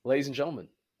Ladies and gentlemen,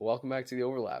 welcome back to the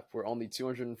Overlap. We're on the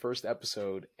 201st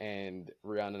episode, and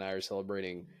Rihanna and I are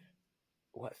celebrating,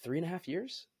 what, 3.5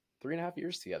 years? 3.5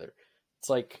 years together. It's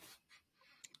like,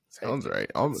 Sounds right.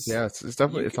 Almost, it's, yeah, it's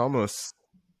definitely you it's could,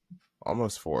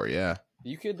 almost four. Yeah.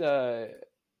 you could,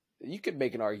 you could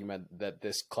make an argument that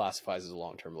this classifies as a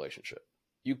long-term relationship.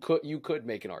 You could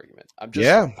make an argument.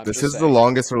 Yeah, I'm this just is the saying.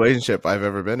 longest relationship I've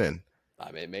ever been in.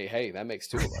 I mean, hey, that makes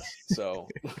two of us. So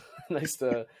nice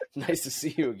to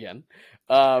see you again.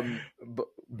 But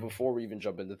before we even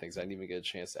jump into things, I didn't even get a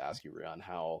chance to ask you, Rian,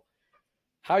 how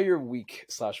your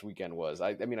week/weekend was.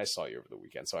 I mean, I saw you over the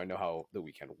weekend, so I know how the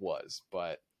weekend was.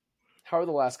 But how are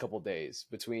the last couple of days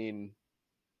between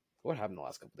what happened the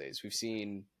last couple of days? We've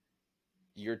seen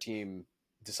your team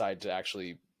decide to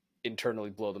actually internally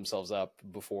blow themselves up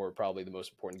before probably the most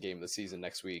important game of the season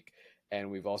next week, and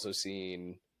we've also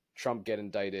seen Trump get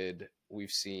indicted.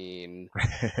 We've seen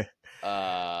In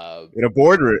a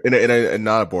boardroom,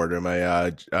 not a boardroom,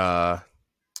 oh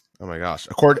my gosh,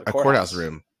 a courthouse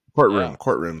room, yeah,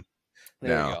 courtroom. there we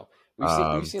Now, go.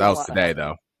 We've seen that a was lot today happen.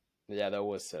 though. Yeah, that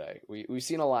was today. We've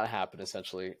seen a lot happen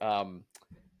essentially.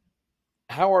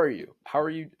 How are you? How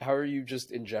are you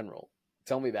just in general?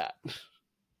 Tell me that.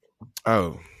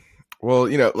 Oh, well,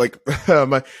 like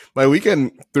my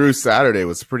weekend through Saturday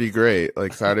was pretty great.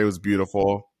 Like Saturday was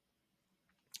beautiful.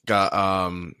 Got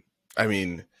I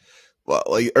mean, well,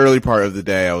 like early part of the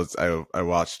day, I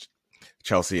watched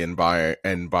Chelsea and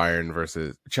Bayern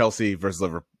versus Chelsea versus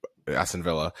Liverpool, Aston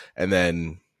Villa, and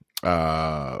then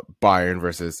Bayern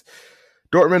versus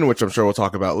Dortmund, which I'm sure we'll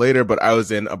talk about later. But I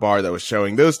was in a bar that was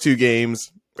showing those two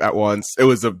games at once. It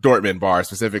was a Dortmund bar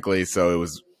specifically, so it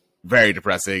was very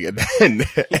depressing. And then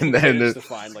You and then managed the to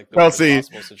find like the worst Chelsea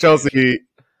possible situation. Chelsea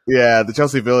yeah, the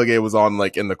Chelsea Villa game was on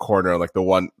like in the corner, like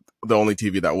the only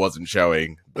TV that wasn't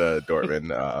showing the Dortmund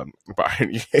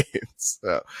Bayern games.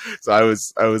 So I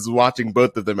was watching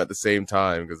both of them at the same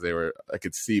time because I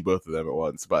could see both of them at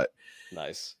once. But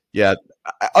Nice. yeah,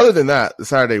 other than that, the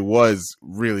Saturday was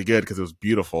really good because it was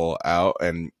beautiful out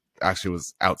and actually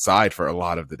was outside for a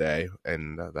lot of the day,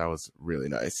 and that was really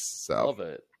nice. So Love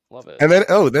it. Love it. and then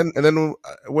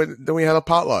then we had a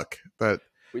potluck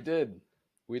We did.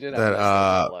 We did have a that nice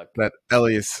little potluck. that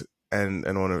Elias and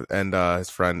one of and his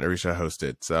friend Arisha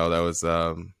hosted. So that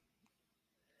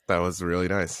was really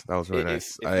nice. That was really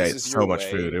nice. If I this ate is so your much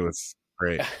food. way, It was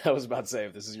great. I was about to say,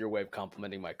 if this is your way of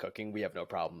complimenting my cooking, we have no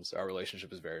problems. Our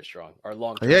relationship is very strong. Our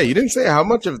long term Yeah, you didn't say relationship. how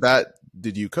much of that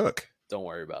did you cook? Don't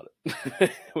worry about it.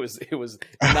 It was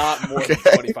not more than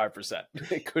Okay. 25%.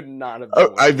 It could not have been Oh,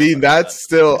 more I than mean 25%. I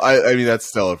mean that's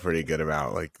still a pretty good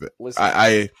amount. Like Listen,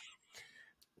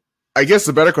 I guess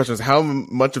the better question is how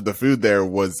much of the food there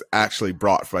was actually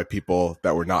brought by people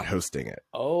that were not hosting it.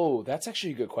 oh, that's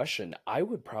actually a good question. I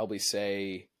would probably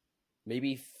say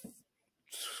maybe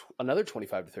another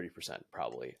 25 to 30%,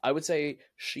 probably. I would say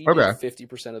she did Okay.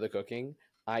 50% of the cooking.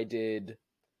 I did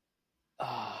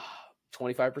uh,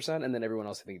 25%, and then everyone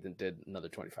else I think did another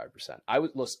 25%. I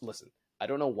was listen. I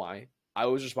don't know why. I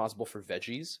was responsible for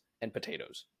veggies and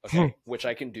potatoes. Okay, which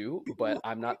I can do, but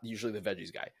I'm not usually the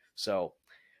veggies guy. So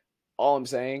all I'm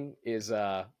saying is,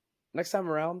 next time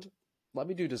around, let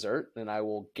me do dessert, and I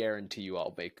will guarantee you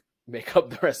I'll make up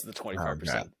the rest of the Okay.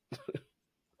 25%.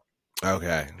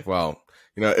 Okay. Well,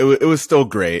 it was still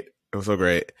great. It was so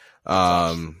great.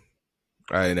 I'm touched. Um,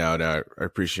 I know. No, I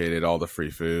appreciated all the free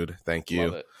food. Thank Love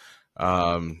you. it.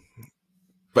 Um,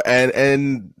 but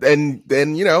and then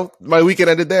my weekend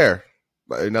ended there.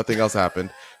 Nothing else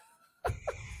happened.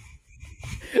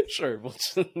 Sure, well,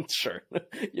 sure.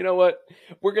 You know what?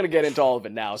 We're gonna get into all of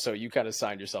it now, so you kind of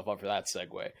signed yourself up for that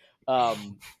segue.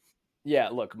 Um, yeah,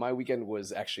 look, my weekend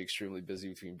was actually extremely busy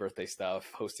between birthday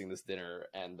stuff, hosting this dinner,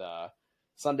 and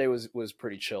Sunday was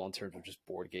pretty chill in terms of just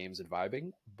board games and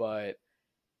vibing. But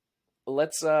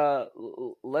let's start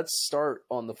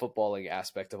on the footballing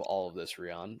aspect of all of this,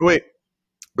 Rian. Wait,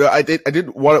 well, I did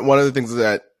one of the things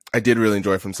that I did really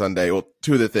enjoy from Sunday. Well,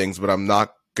 two of the things, but I'm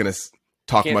not gonna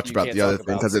talk much You about can't the other talk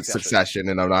thing about because it's Succession. Succession,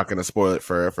 and I'm not gonna spoil it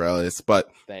for Elias. But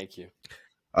Thank you.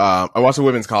 I watched the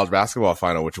women's college basketball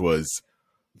final, which was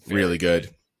Very really good.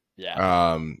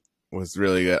 Yeah. Was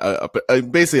really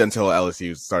good. Basically until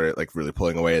LSU started like really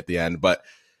pulling away at the end, but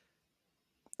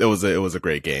it was a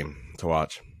great game to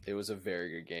watch. It was a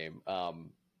very good game.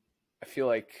 I feel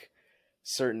like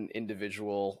certain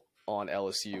individual on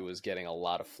LSU is getting a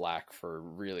lot of flack for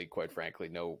really, quite frankly,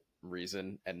 no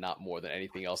reason and not more than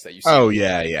anything else that you see Oh in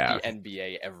yeah, like yeah, the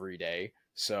NBA every day.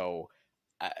 So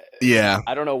I, yeah,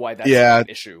 I don't know why that's still yeah. an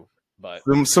issue, but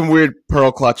Some weird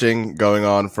pearl clutching going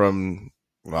on from,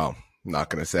 well, not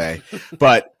going to say,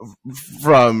 but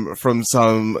from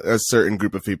a certain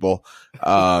group of people,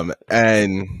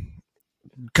 and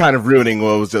kind of ruining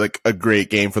what was like a great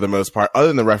game for the most part, other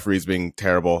than the referees being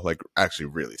terrible, like actually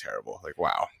really terrible. Like,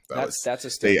 wow, That's a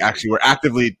they actually were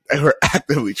actively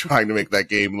trying to make that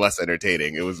game less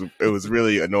entertaining. It was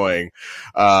really annoying.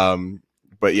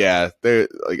 But yeah, they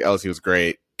like LSU was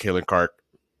great. Kalen Clark,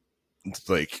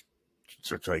 like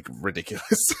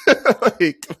ridiculous.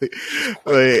 There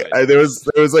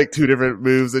was like two different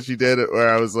moves that she did where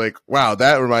I was like, wow,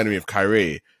 that reminded me of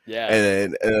Kyrie. Yeah.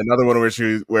 And another one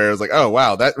where I was like, oh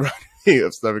wow, that reminded me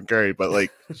of Stephen Curry, but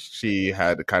like she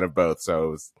had kind of both.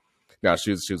 So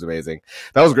she was amazing.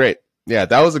 That was great. Yeah,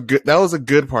 that was a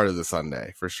good part of the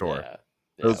Sunday for sure. Yeah.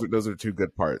 Those are two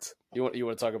good parts. You want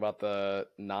to talk about the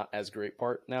not as great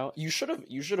part now? You should have. I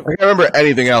can't remember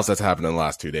anything else that's happened in the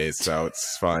last 2 days, so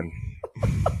it's fine.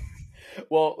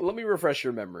 Well, let me refresh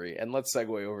your memory, and let's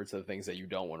segue over to the things that you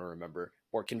don't want to remember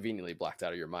or conveniently blacked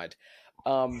out of your mind.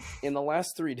 In the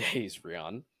last 3 days,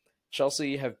 Rian,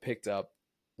 Chelsea have picked up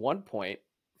 1 point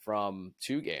from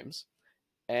 2 games,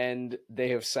 and they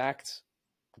have sacked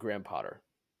Graham Potter.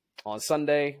 On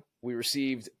Sunday, we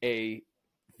received a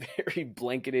very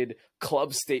blanketed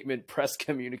club statement press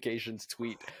communications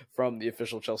tweet from the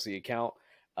official Chelsea account.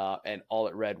 And all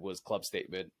it read was club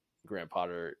statement. Graham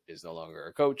Potter is no longer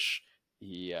a coach.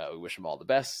 We wish him all the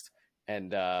best.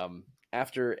 And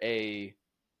after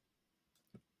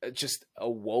just a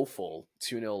woeful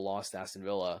 2-0 loss to Aston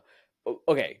Villa,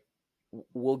 okay,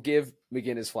 we'll give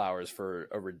McGinn his flowers for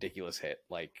a ridiculous hit,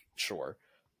 like, sure.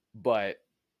 But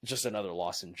just another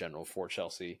loss in general for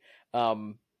Chelsea.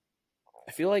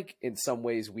 I feel like in some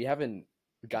ways we haven't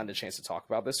gotten a chance to talk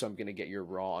about this, so I'm going to get your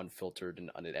raw, unfiltered,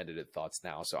 and unedited thoughts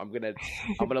now. So I'm gonna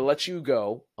let you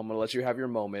go. I'm gonna let you have your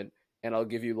moment, and I'll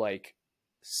give you like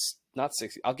not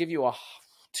 60. I'll give you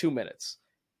 2 minutes,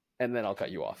 and then I'll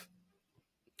cut you off.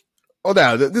 Oh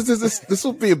no, this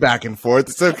will be a back and forth.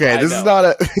 It's okay. This is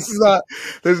not.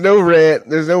 There's no rant.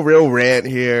 There's no real rant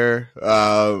here.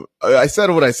 I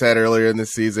said what I said earlier in the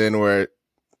season where.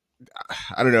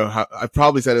 I don't know how I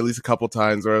probably said at least a couple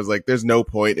times where I was like, there's no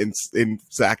point in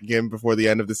sacking him before the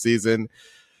end of the season.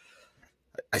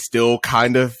 I still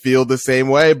kind of feel the same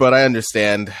way, but I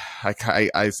understand.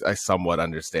 I somewhat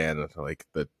understand like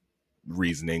the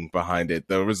reasoning behind it.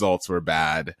 The results were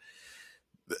bad.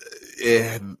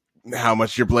 How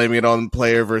much you're blaming it on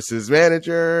player versus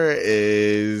manager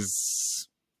is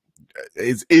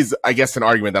I guess an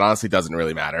argument that honestly doesn't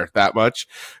really matter that much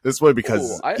this way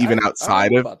because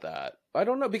outside of about that, I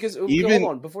don't know because hold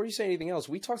on before you say anything else.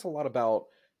 We talked a lot about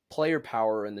player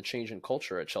power and the change in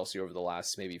culture at Chelsea over the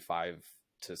last maybe 5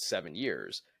 to 7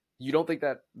 years. You don't think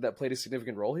that played a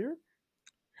significant role here?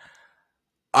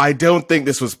 I don't think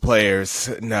this was players.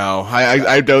 No,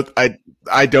 I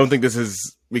don't think this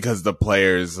is because the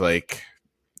players like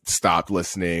stopped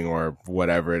listening or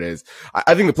whatever it is.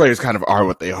 I think the players kind of are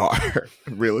what they are.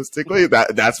 Realistically,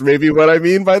 that's maybe what I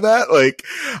mean by that. Like,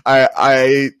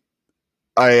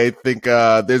 I think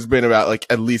there's been about like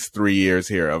at least 3 years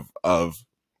here of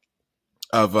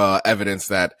evidence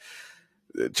that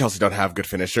Chelsea don't have good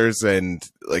finishers, and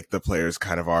like the players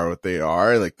kind of are what they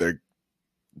are. Like they're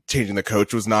changing the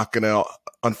coach was not gonna.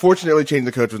 Unfortunately, changing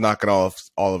the coach was not gonna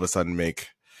all of a sudden make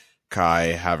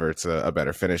Kai Havertz a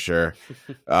better finisher.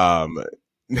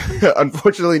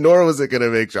 Unfortunately, nor was it going to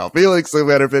make João Felix a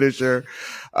better finisher.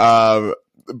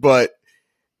 But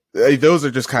those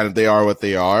are just kind of, they are what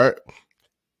they are.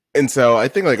 And so I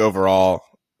think like overall,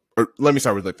 or let me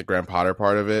start with like the Graham Potter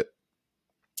part of it.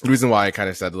 The reason why I kind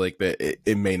of said like that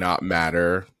it may not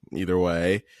matter either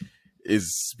way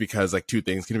is because like two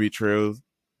things can be true.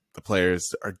 The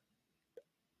players are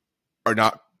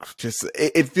not just,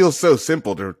 it feels so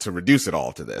simple to reduce it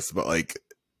all to this, but like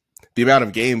the amount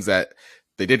of games that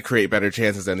they did create better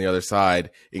chances than the other side,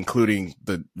 including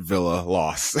the Villa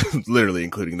loss, literally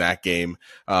including that game,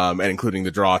 and including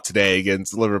the draw today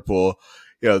against Liverpool.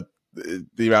 You know,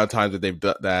 the amount of times that they've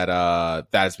done that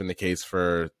has been the case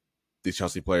for these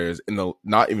Chelsea players in the,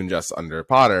 not even just under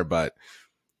Potter, but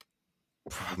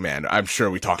man, I'm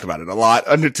sure we talked about it a lot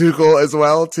under Tuchel as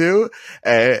well too.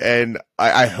 And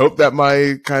I hope that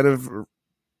my kind of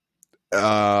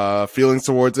feelings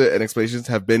towards it and explanations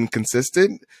have been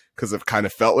consistent, because I've kind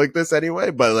of felt like this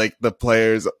anyway. But like the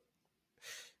players,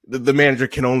 the manager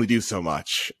can only do so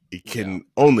much. He can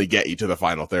only get you to the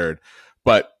final third.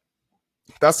 But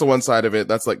that's the one side of it.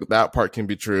 That's like, that part can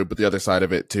be true. But the other side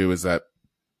of it too is that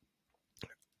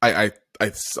I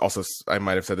also, I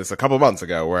might have said this a couple months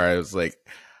ago, where I was like,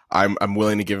 I'm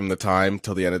willing to give him the time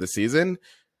till the end of the season,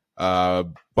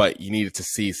 But you needed to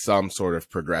see some sort of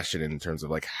progression in terms of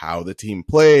like how the team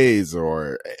plays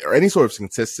or any sort of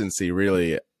consistency,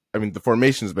 really. I mean, the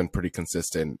formation has been pretty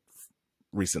consistent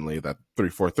recently, that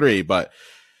 3-4-3, but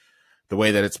the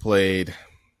way that it's played,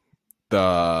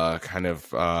 the kind of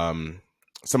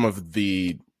some of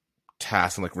the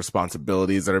tasks and like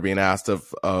responsibilities that are being asked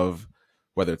of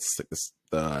whether it's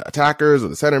the attackers or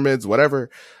the center mids, whatever,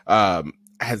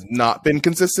 has not been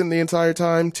consistent the entire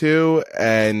time too.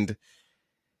 And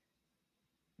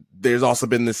there's also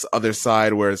been this other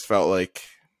side where it's felt like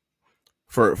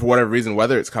for whatever reason,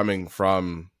 whether it's coming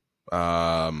from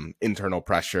internal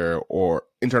pressures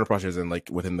and like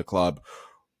within the club,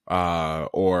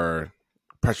 or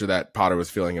pressure that Potter was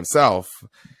feeling himself,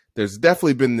 there's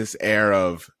definitely been this air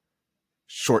of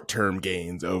short-term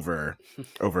gains over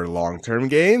long-term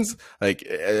gains. Like,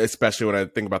 especially when I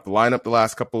think about the lineup the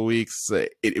last couple of weeks,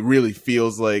 it really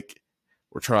feels like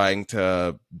we're trying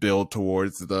to build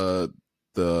towards the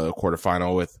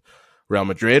quarterfinal with Real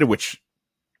Madrid, which,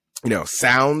 you know,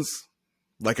 sounds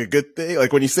like a good thing.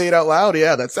 Like when you say it out loud,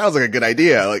 yeah, that sounds like a good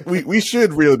idea. Like we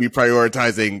should really be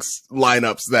prioritizing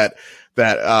lineups that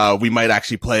we might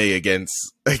actually play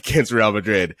against Real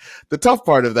Madrid. The tough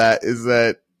part of that is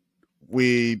that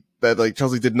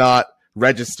Chelsea did not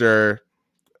register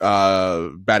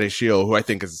Badiashile, who I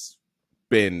think has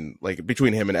been, like,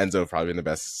 between him and Enzo, probably been the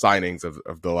best signings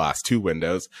of the last two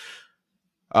windows.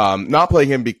 Not playing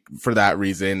him for that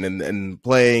reason, and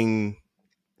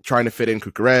trying to fit in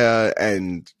Cucurella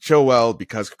and Chilwell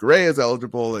because Cucurella is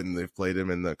eligible and they've played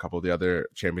him in a couple of the other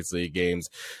Champions League games,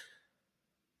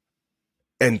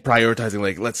 and prioritizing,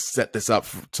 like, let's set this up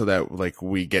so that, like,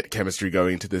 we get chemistry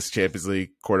going to this Champions League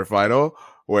quarterfinal.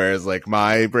 Whereas, like,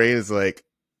 my brain is like,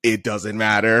 it doesn't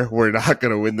matter. We're not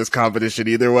going to win this competition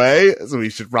either way. So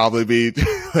we should probably be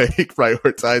like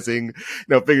prioritizing, you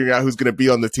know, figuring out who's going to be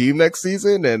on the team next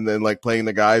season, and then like playing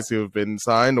the guys who have been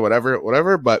signed,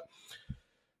 whatever. But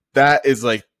that is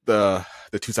like the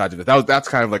two sides of it. That's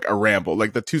kind of like a ramble.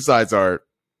 Like the two sides are,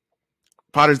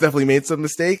 Potter's definitely made some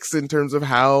mistakes in terms of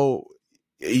how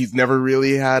he's never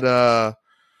really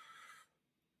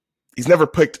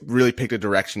picked a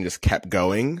direction, just kept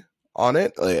going on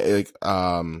it.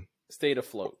 Stayed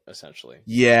afloat, essentially.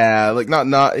 Yeah, like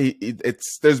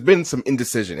there's been some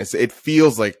indecision. It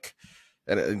feels like,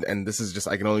 and this is just,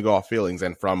 I can only go off feelings,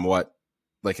 and from what,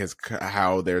 like,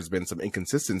 how there's been some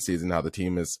inconsistencies in how the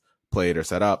team is played or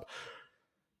set up.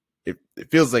 It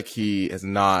feels like he has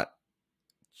not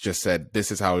just said,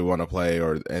 this is how we want to play, /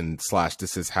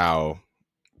 this is how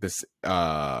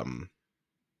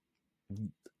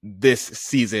this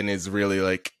season is really,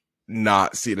 like,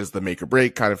 not seen as the make or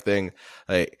break kind of thing.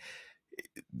 Like,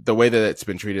 the way that it's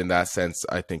been treated in that sense,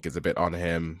 I think, is a bit on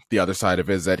him. The other side of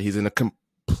it is that he's in a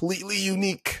completely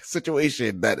unique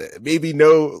situation that maybe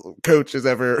no coach has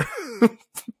ever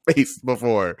faced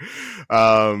before.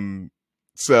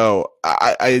 So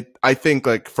I think,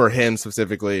 like, for him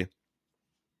specifically,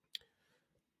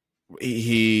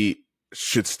 he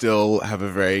should still have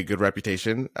a very good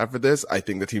reputation after this. I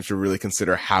think the team should really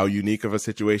consider how unique of a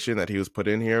situation that he was put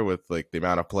in here with, like, the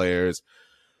amount of players,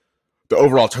 the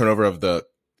overall turnover of the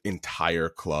entire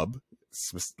club,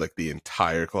 like the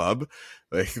entire club,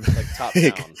 like top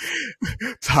down.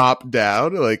 Top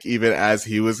down. Like, even as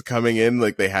he was coming in,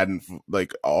 like, they hadn't,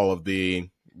 like, all of the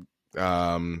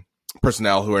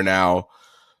personnel who are now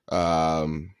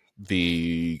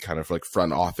the kind of like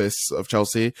front office of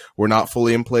Chelsea were not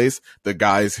fully in place.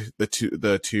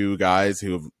 The two guys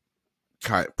who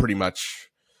have pretty much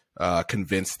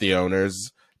convinced the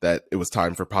owners that it was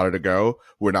time for Potter to go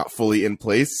were not fully in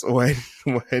place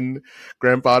when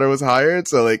Graham Potter was hired.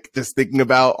 So, like, just thinking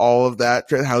about all of that,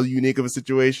 how unique of a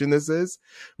situation this is,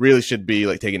 really should be,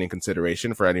 like, taken in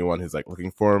consideration for anyone who's, like,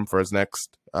 looking for him for his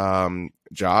next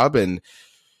job. And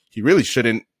he really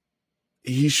shouldn't.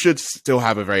 He should still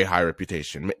have a very high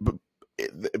reputation, but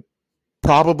it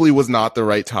probably was not the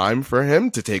right time for him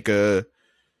to take a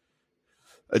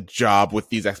job with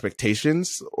these expectations,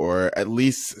 or at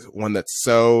least one that's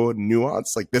so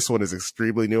nuanced. Like, this one is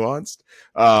extremely nuanced.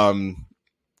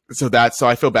 So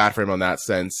I feel bad for him on that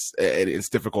sense. It's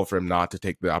difficult for him not to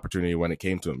take the opportunity when it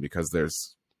came to him, because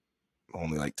there's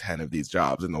only like 10 of these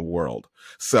jobs in the world.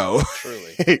 So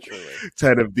truly.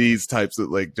 10 of these types of,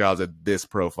 like, jobs at this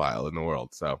profile in the world.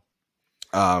 So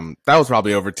that was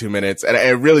probably over 2 minutes, and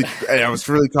I was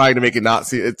really trying to make it not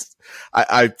see it's.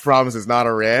 I promise it's not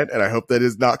a rant, and I hope that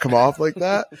does not come off like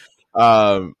that.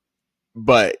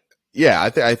 But yeah,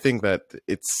 I think that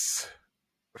it's,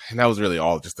 and that was really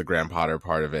all just the Graham Potter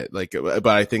part of it. Like, but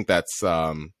I think that's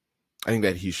I think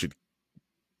that he should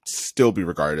still be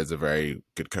regarded as a very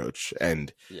good coach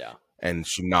and Yeah.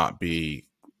 should not be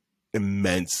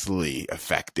immensely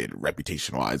affected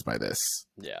reputation wise by this.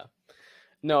 Yeah.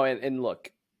 No, and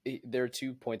look, there are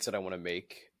 2 points that I want to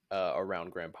make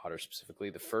around Graham Potter specifically.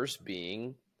 The first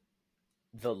being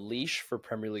the leash for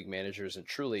Premier League managers and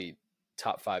truly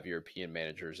top 5 European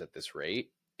managers at this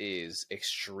rate is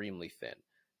extremely thin.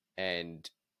 And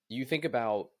you think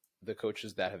about the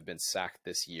coaches that have been sacked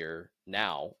this year,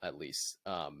 now at least,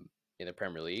 in the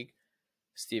Premier League.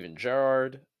 Steven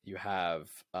Gerrard, you have,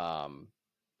 oh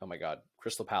my God,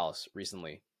 Crystal Palace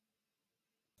recently.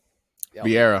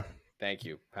 Vieira. Thank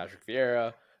you. Patrick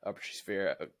Vieira, Patrice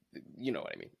Vieira, you know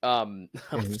what I mean.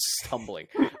 I'm stumbling.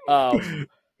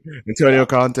 Antonio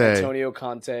Conte. Antonio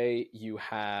Conte. You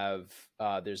have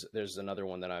there's another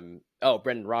one that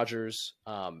Brendan Rodgers.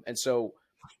 And so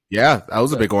yeah, that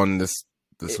was a big one this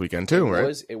weekend too,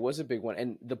 right? It was a big one.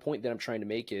 And the point that I'm trying to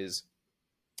make is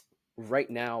right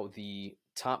now the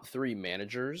top 3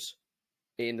 managers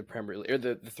in the Premier League, or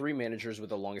the 3 managers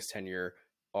with the longest tenure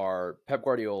are Pep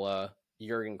Guardiola,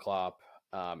 Jurgen Klopp,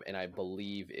 and I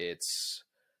believe it's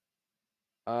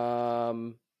I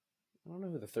don't know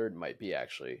who the third might be,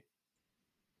 actually.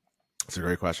 It's a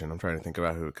great question. I'm trying to think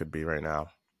about who it could be right now.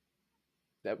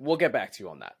 We'll get back to you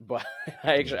on that, but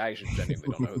I actually genuinely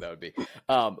don't know who that would be.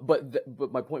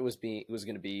 But my point was going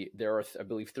to be there are I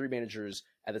believe 3 managers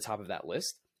at the top of that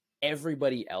list.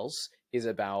 Everybody else is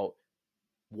about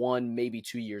 1, maybe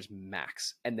 2 years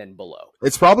max, and then below.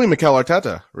 It's probably Mikel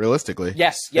Arteta, realistically.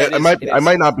 Yes, yeah. I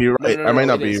might not be right. I might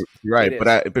not be right,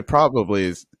 but it probably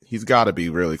is. He's got to be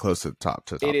really close to the top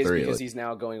 3. It is because he's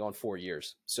now going on 4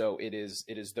 years. So it is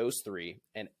those 3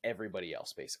 and everybody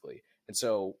else basically. And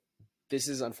so this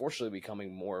is unfortunately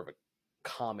becoming more of a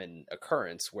common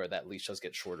occurrence where that leash does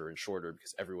get shorter and shorter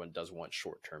because everyone does want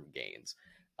short-term gains.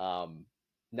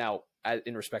 Now,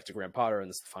 in respect to Graham Potter, and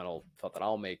this is the final thought that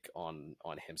I'll make on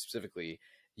him specifically,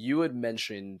 you had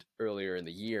mentioned earlier in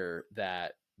the year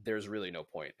that there's really no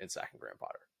point in sacking Graham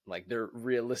Potter. Like, they're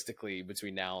realistically,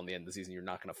 between now and the end of the season, you're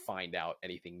not going to find out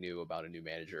anything new about a new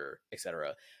manager,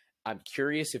 etc. I'm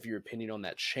curious if your opinion on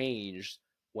that changed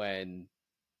when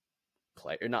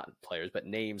not players, but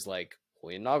names like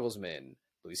Julian Nagelsmann,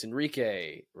 Luis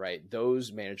Enrique, right?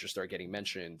 Those managers start getting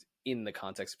mentioned in the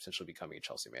context of potentially becoming a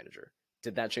Chelsea manager.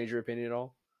 Did that change your opinion at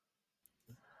all?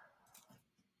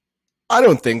 I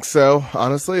don't think so,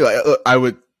 honestly. I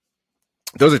would.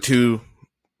 Those are two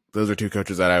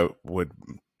coaches that I would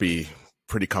be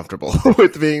pretty comfortable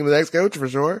with being the next coach for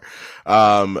sure.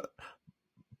 But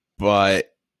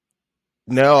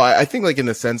no, I think like in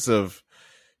the sense of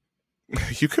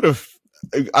you could have.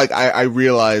 I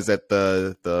realize that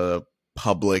the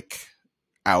public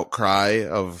outcry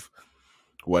of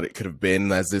what it could have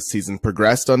been as this season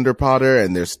progressed under Potter,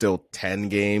 and there's still 10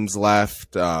 games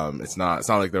left. It's not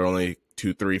like there are only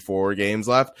 2, 3, 4 games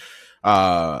left.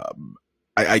 So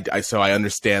I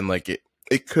understand like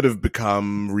it could have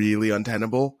become really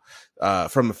untenable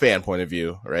from a fan point of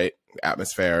view, right?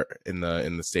 Atmosphere in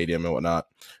the stadium and whatnot.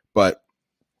 But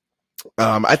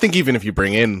I think even if you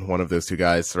bring in one of those 2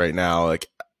 guys right now, like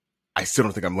I still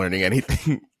don't think I'm learning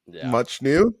anything much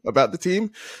new about the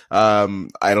team. I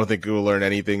don't think we'll learn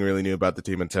anything really new about the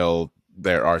team until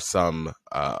there are some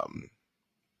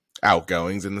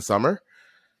outgoings in the summer,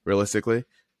 realistically.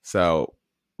 So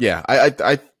yeah,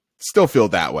 I still feel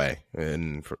that way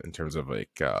in terms of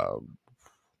like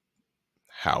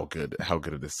how good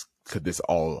could this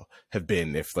all have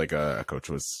been if like a coach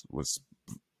was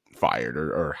fired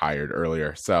or hired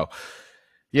earlier. So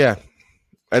yeah,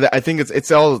 I think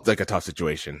it's all like a tough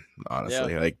situation,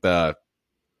 honestly. Yeah. Like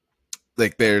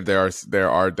there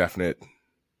are definite.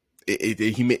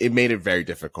 It made it very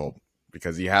difficult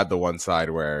because you had the one side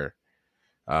where,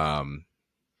 like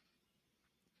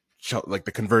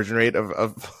the conversion rate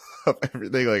of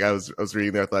everything. Like I was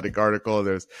reading the Athletic article, and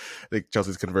there's like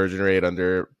Chelsea's conversion rate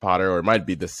under Potter, or it might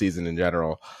be this season in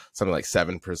general, something like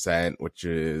 7%, which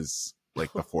is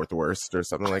like the 4th worst or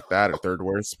something like that, or 3rd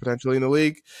worst potentially in the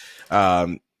league.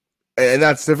 And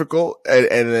that's difficult. And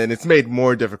then it's made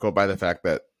more difficult by the fact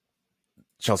that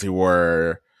Chelsea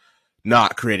were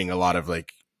not creating a lot of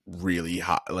like really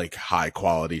high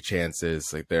quality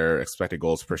chances. Like their expected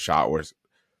goals per shot was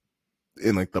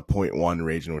in like the 0.1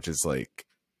 region, which is like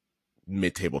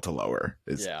mid-table to lower.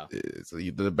 Is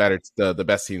the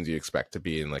best teams you expect to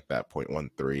be in like that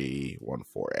 0.13,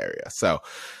 1.4 area. So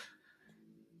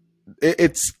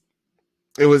it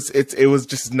was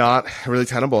just not really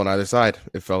tenable on either side.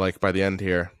 It felt like by the end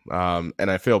here, and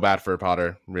I feel bad for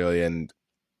Potter really, and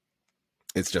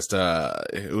it's just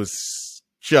it was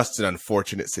just an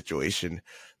unfortunate situation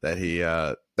that he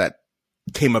that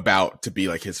came about to be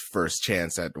like his first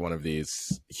chance at one of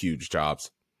these huge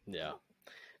jobs. Yeah.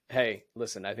 Hey,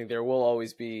 listen, I think there will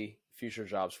always be future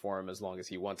jobs for him as long as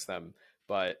he wants them,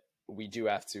 but we do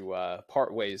have to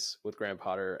part ways with Graham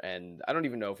Potter, and I don't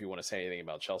even know if you want to say anything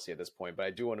about Chelsea at this point, but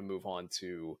I do want to move on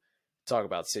to talk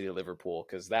about City Liverpool,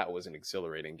 because that was an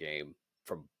exhilarating game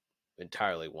from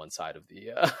entirely one side of the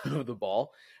of the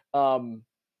ball.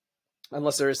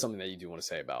 Unless there is something that you do want to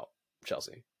say about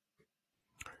Chelsea.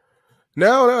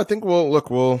 No, I think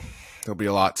there'll be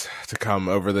a lot to come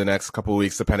over the next couple of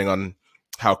weeks, depending on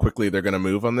how quickly they're going to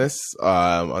move on this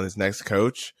next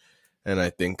coach. And I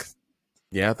think,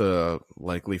 the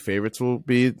likely favorites will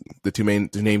be the two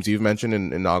names you've mentioned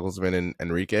in Nagelsmann and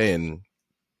Enrique, and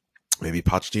maybe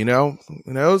Pochettino.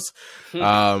 Who knows?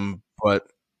 But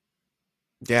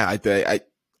yeah,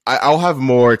 I'll have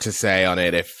more to say on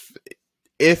it if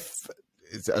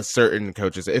it's a certain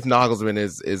coaches. If Nagelsmann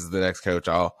is the next coach,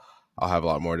 I'll have a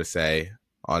lot more to say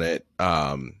on it.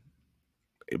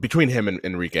 Between him and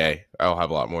Enrique, I'll have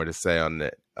a lot more to say on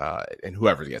it, and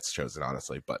whoever gets chosen,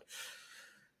 honestly. But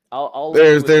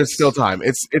there's still time.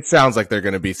 It sounds like they're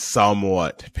going to be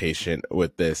somewhat patient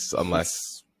with this,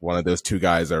 unless one of those two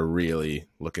guys are really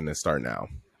looking to start now.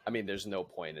 I mean, there's no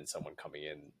point in someone coming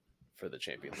in for the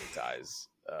Champions League ties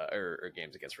or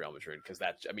games against Real Madrid, because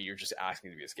you're just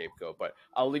asking to be a scapegoat. But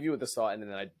I'll leave you with this thought, and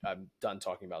then I'm done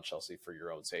talking about Chelsea for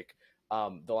your own sake.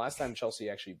 The last time Chelsea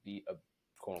actually beat a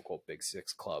quote-unquote Big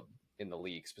Six club in the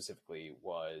league specifically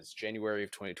was January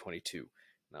of 2022. And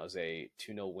that was a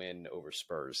 2-0 win over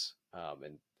Spurs,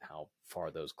 and how far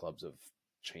those clubs have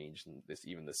changed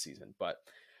even this season. But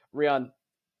Rian,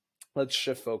 let's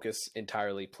shift focus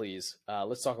entirely, please.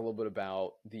 Let's talk a little bit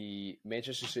about the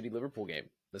Manchester City-Liverpool game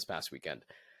this past weekend.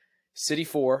 City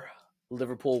 4,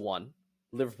 Liverpool 1.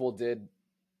 Liverpool did,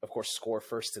 of course, score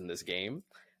first in this game.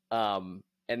 And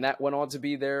that went on to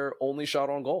be their only shot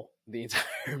on goal the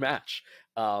entire match.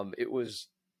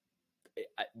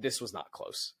 This was not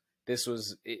close.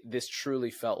 This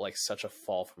truly felt like such a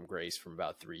fall from grace from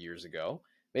about 3 years ago,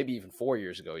 maybe even 4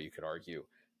 years ago, you could argue,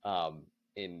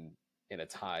 in a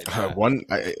tie.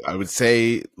 I would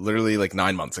say literally like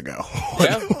 9 months ago,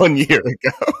 yeah. 1 year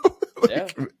ago. Yeah.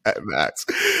 At max.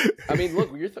 I mean,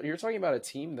 look, you're talking about a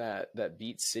team that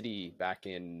beat City back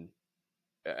in,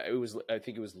 I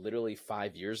think it was literally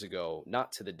 5 years ago,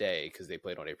 not to the day, because they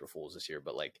played on April Fools this year,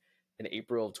 but like in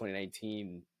April of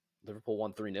 2019, Liverpool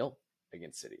won 3-0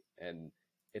 against City. And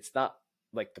it's not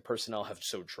like the personnel have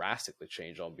so drastically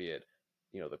changed, albeit,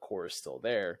 the core is still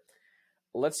there.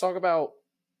 Let's talk about,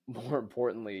 more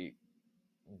importantly,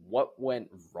 what went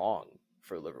wrong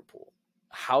for Liverpool.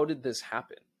 How did this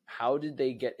happen? How did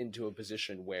they get into a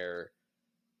position where,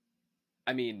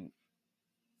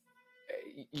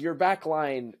 your back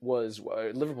line was,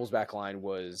 Liverpool's back line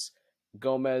was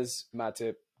Gomez,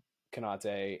 Matip,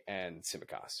 Konate, and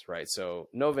Tsimikas, right? So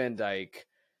no Van Dijk.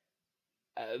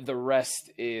 The rest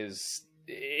is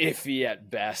iffy at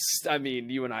best. I mean,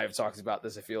 you and I have talked about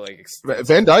this. I feel like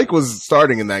Van Dijk was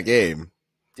starting in that game.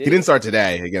 He didn't start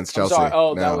today against Chelsea. Sorry.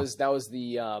 Oh, no. that was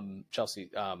the Chelsea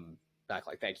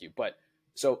backline. Thank you. But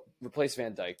so replace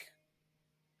Van Dijk.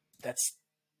 That's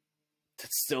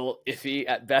still iffy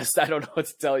at best. I don't know what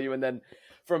to tell you. And then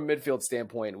from a midfield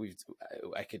standpoint,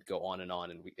 I could go on, and I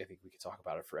think we could talk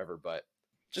about it forever. But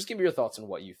just give me your thoughts on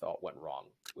what you thought went wrong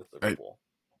with Liverpool.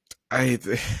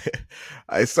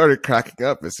 I started cracking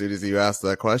up as soon as you asked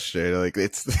that question. Like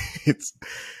it's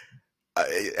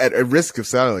at a risk of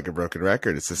sounding like a broken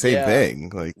record, it's the same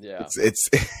thing. Like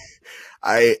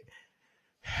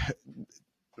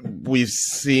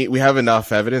we have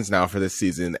enough evidence now for this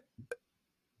season.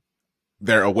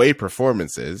 Their away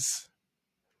performances,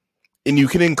 and you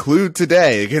can include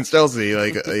today against Chelsea.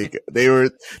 Like they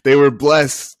were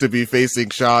blessed to be facing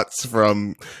shots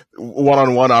from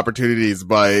one-on-one opportunities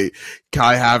by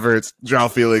Kai Havertz, Joao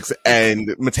Felix,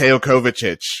 and Mateo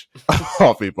Kovacic.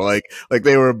 All people like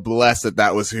they were blessed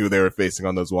that was who they were facing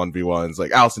on those 1v1s. Like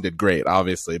Alisson did great,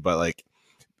 obviously, but like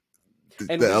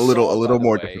a little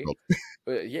more difficult.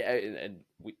 And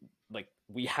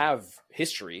we have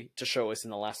history to show us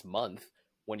in the last month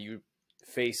when you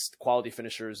faced quality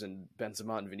finishers and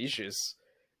Benzema and Vinicius,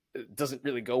 it doesn't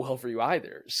really go well for you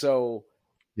either. So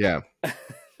yeah,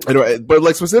 but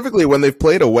like specifically when they've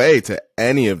played away to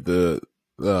any of the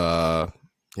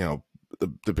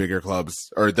bigger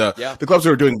clubs or the clubs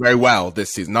who are doing very well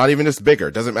this season, not even just bigger,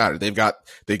 it doesn't matter. They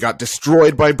got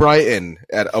destroyed by Brighton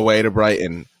away to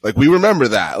Brighton. Like we remember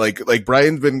that. Like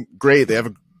Brighton's been great. They have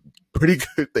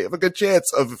a good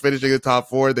chance of finishing the top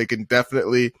four.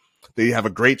 They have a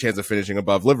great chance of finishing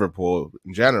above Liverpool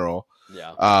in general.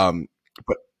 Yeah.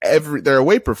 But their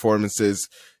away performances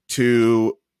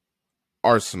to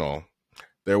Arsenal,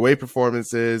 their away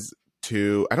performances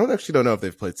to, I don't know if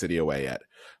they've played City away yet,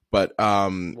 but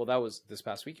well, that was this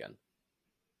past weekend.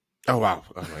 Oh wow!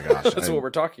 Oh my gosh! That's what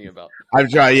we're talking about. I'm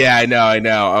trying. Yeah, I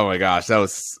know. Oh my gosh, that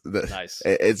was nice.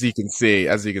 As you can see,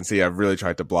 I've really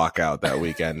tried to block out that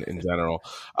weekend in general.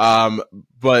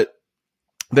 But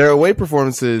their away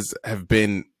performances have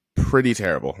been pretty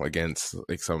terrible against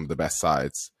like some of the best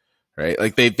sides, right?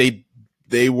 Like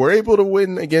they were able to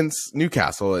win against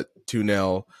Newcastle at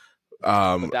 2-0.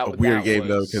 A weird game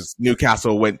though, because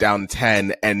Newcastle went down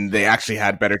 10 and they actually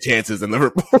had better chances than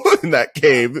Liverpool in that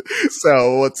game.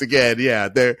 So once again, yeah,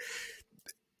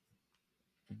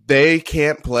 they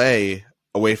can't play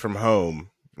away from home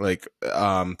like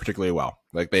particularly well.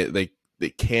 Like they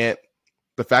can't.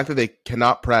 The fact that they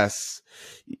cannot press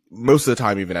most of the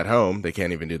time, even at home, they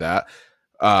can't even do that.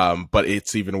 But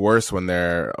it's even worse when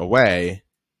they're away.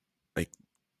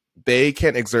 They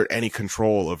can't exert any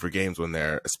control over games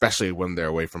especially when they're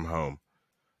away from home.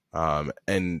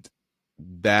 And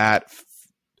that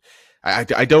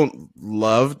I don't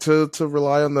love to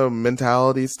rely on the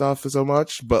mentality stuff so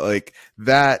much, but like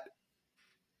that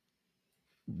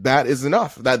is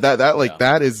enough.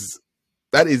 That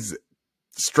is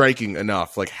striking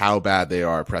enough, like how bad they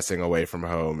are pressing away from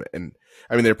home. And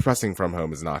I mean, their pressing from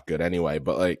home is not good anyway,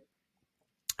 but like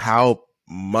how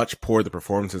much poor the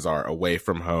performances are away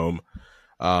from home,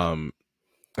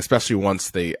 especially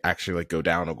once they actually like go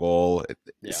down a goal.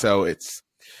 So it's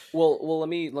well. Let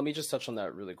me just touch on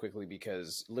that really quickly,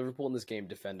 because Liverpool in this game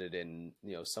defended in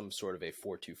some sort of a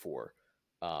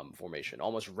 4-2-4 formation,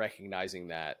 almost recognizing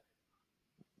that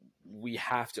we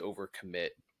have to overcommit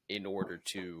in order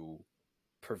to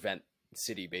prevent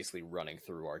City basically running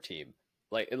through our team.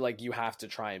 Like you have to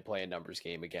try and play a numbers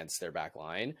game against their back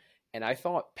line. And I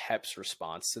thought Pep's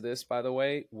response to this, by the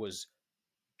way, was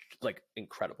like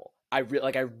incredible. I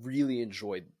really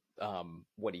enjoyed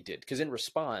what he did, because in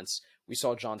response, we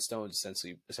saw John Stones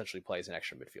essentially play as an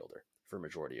extra midfielder for a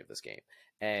majority of this game.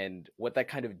 And what that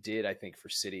kind of did, I think, for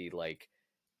City, like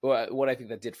what I think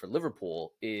that did for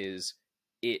Liverpool is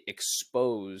it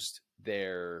exposed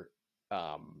their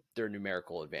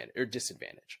numerical advantage or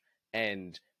disadvantage.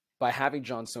 And by having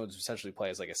John Stones essentially play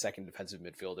as like a second defensive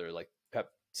midfielder, like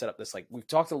Pep set up this, like we've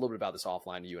talked a little bit about this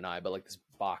offline, you and I, but like this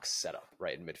box setup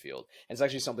right in midfield. And it's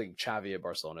actually something Xavi at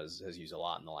Barcelona has used a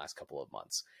lot in the last couple of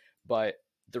months. But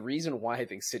the reason why I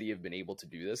think City have been able to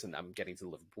do this, and I'm getting to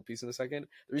the Liverpool piece in a second,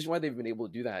 the reason why they've been able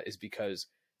to do that is because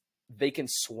they can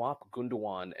swap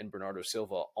Gundogan and Bernardo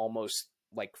Silva almost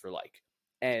like for like.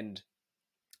 And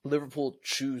Liverpool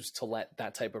choose to let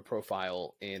that type of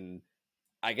profile in,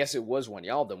 I guess it was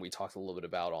Wijnaldum we talked a little bit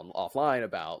about on offline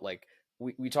about, like,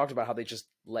 we talked about how they just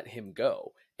let him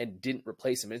go and didn't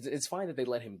replace him. It's fine that they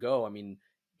let him go. I mean,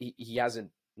 he hasn't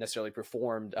necessarily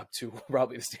performed up to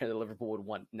probably the standard that Liverpool would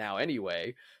want now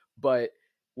anyway, but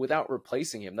without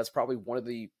replacing him, that's probably one of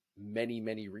the many,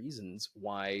 many reasons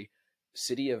why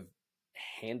City have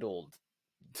handled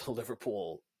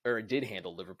Liverpool, or did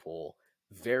handle Liverpool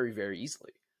very, very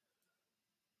easily.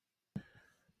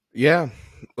 Yeah.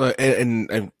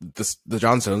 And the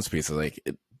John Stones piece is like,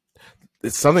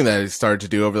 it's something that he started to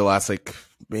do over the last like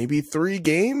maybe 3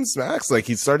 games max. Like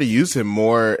he started to use him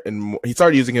more, and he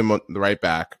started using him on the right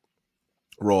back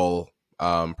role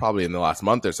probably in the last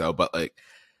month or so, but like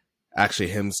actually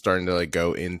him starting to like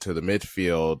go into the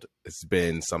midfield has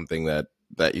been something that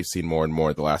you've seen more and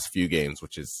more the last few games,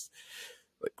 which is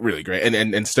like really great.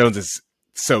 And Stones is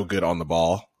so good on the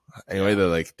ball anyway. That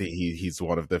like he's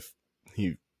one of the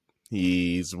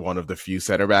few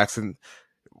center backs, and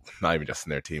not even just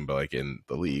in their team, but like in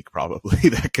the league probably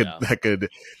that could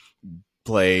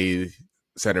play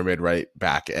center mid, right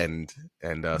back, and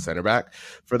center back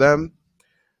for them.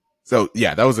 So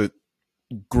yeah, that was a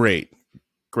great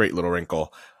little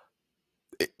wrinkle.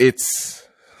 It's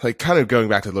like kind of going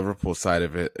back to the Liverpool side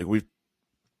of it. Like we've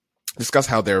discussed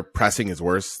how their pressing is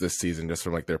worse this season just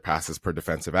from like their passes per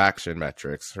defensive action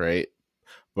metrics, right?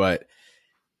 But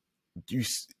you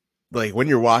like when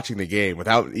you're watching the game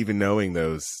without even knowing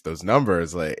those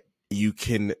numbers, like you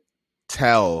can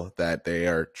tell that they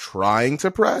are trying to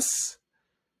press,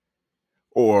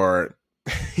 or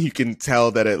you can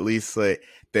tell that at least like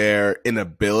their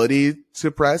inability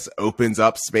to press opens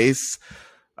up space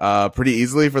pretty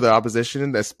easily for the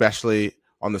opposition, especially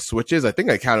on the switches. I think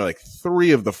I counted like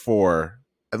 3 of the 4.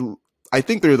 I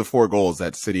think 3 of the 4 goals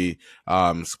that City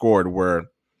scored were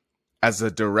as a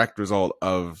direct result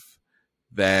of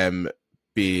them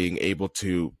being able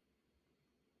to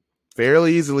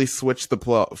fairly easily switch the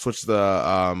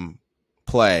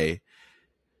play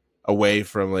away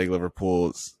from like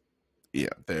Liverpool's,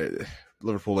 the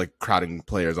Liverpool like crowding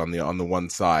players on the one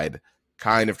side,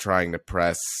 kind of trying to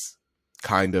press,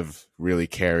 kind of really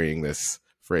carrying this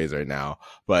phrase right now,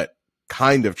 but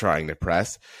kind of trying to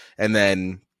press, and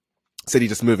then City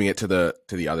just moving it to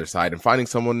the other side and finding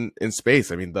someone in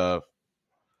space. I mean, I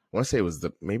want to say it was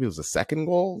maybe it was the second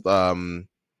goal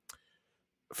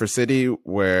for City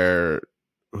where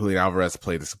Julian Alvarez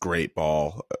played this great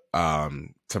ball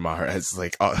to Mahrez.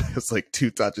 Like it's like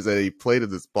 2 touches, and he played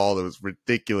this ball that was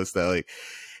ridiculous. That like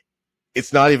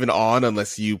it's not even on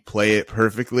unless you play it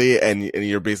perfectly, and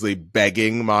you're basically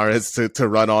begging Mahrez to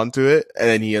run onto it, and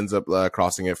then he ends up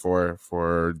crossing it for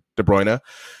De Bruyne.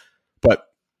 But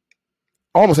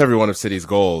almost every one of City's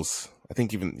goals, I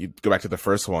think even you go back to the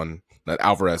first one that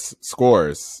Alvarez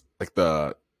scores, like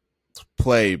the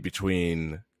play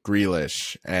between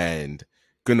Grealish and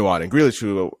Gundogan, and Grealish,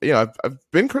 who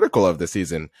I've been critical of this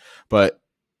season, but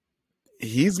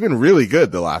he's been really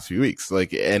good the last few weeks.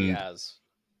 Like, and he has.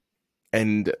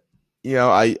 And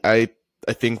I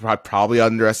think I probably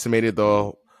underestimated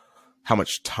though how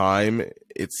much time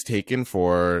it's taken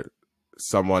for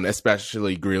someone,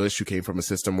 especially Grealish, who came from a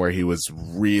system where he was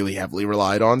really heavily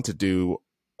relied on to do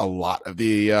a lot of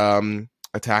the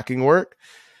attacking work,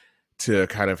 to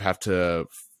kind of have to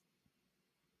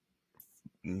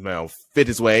fit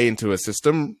his way into a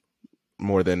system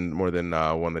more than one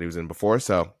that he was in before.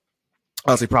 So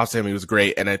honestly, props to him. He was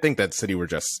great, and I think that City they're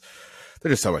just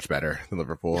so much better than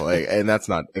Liverpool, and that's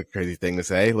not a crazy thing to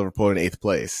say. Liverpool in 8th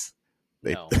place.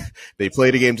 They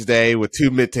played a game today with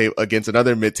against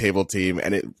another mid-table team,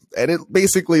 and it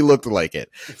basically looked like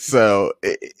it. So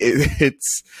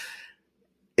it's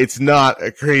not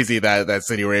crazy that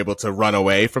City were able to run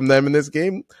away from them in this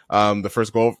game.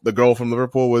 The goal from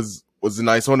Liverpool was a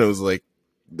nice one. It was like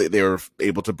they were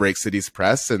able to break City's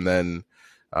press, and then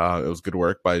it was good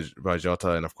work by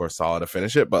Jota and of course Salah to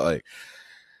finish it. But like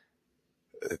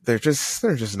they're just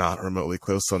not remotely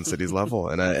close on City's level,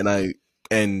 and I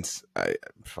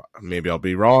maybe I'll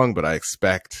be wrong, but I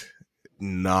expect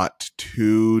not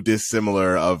too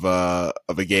dissimilar of a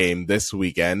game this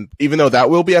weekend, even though that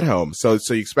will be at home. So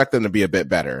you expect them to be a bit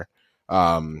better.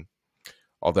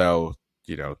 Although,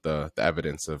 the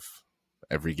evidence of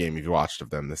every game you've watched of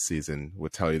them this season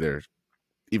would tell you they're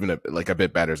even a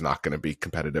bit better is not going to be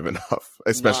competitive enough,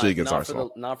 especially against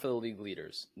Arsenal. Not for the league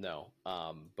leaders, no.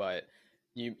 But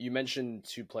you mentioned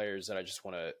 2 players that I just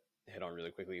want to hit on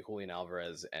really quickly: Julian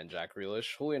Alvarez and Jack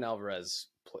Grealish. Julian Alvarez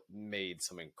made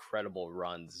some incredible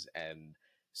runs and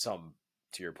some,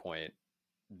 to your point,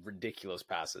 ridiculous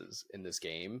passes in this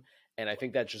game. And I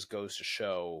think that just goes to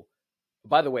show,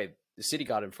 by the way, the City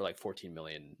got him for like 14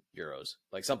 million euros,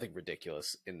 like something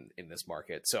ridiculous in this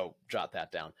market. So jot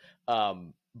that down.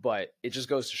 But it just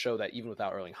goes to show that even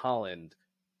without Erling Haaland,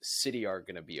 City are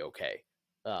going to be okay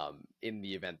in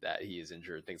the event that he is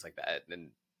injured, things like that. And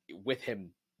with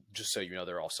him, just so you know,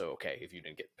 they're also okay if you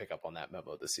didn't pick up on that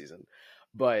memo this season.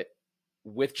 But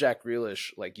with Jack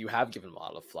Grealish, like, you have given him a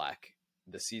lot of flack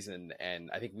this season, and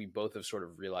I think we both have sort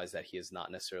of realized that he has not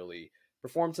necessarily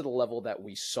performed to the level that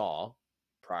we saw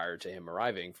prior to him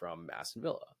arriving from Aston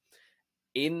Villa.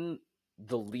 In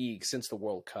the league since the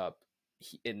World Cup,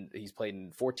 he's played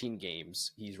in 14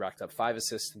 games. He's racked up 5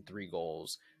 assists and 3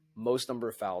 goals, most number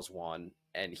of fouls won,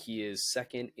 and he is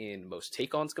second in most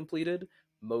take-ons completed,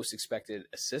 most expected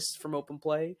assists from open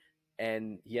play,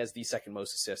 and he has the second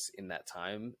most assists in that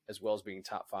time, as well as being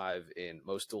top 5 in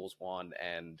most duels won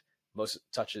and most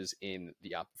touches in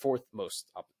the fourth most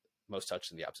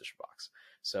touches in the opposition box.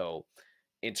 So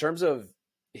in terms of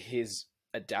his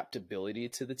adaptability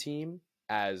to the team,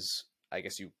 as I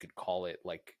guess you could call it,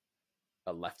 like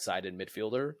a left-sided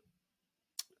midfielder,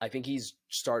 I think he's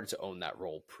started to own that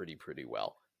role pretty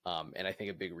well. And I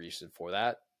think a big reason for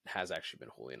that has actually been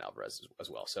Julian Alvarez as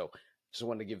well. So just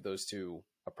wanted to give those 2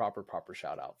 a proper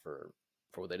shout out for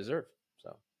what they deserve.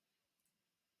 So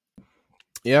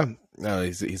yeah, no,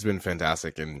 he's been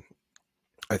fantastic, and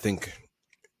I think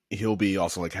he'll be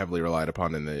also like heavily relied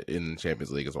upon in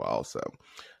Champions League as well. So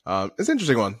it's an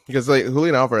interesting one because like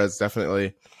Julian Alvarez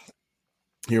definitely,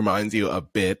 he reminds you a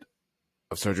bit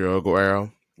of Sergio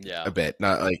Aguero. Yeah, a bit,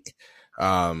 not like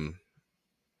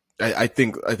I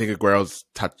think Aguero's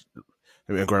touch.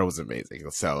 I mean, Aguero was amazing,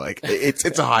 so like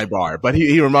it's a high bar, but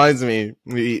he reminds me.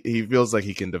 He feels like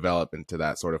he can develop into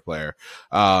that sort of player.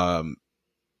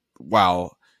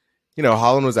 While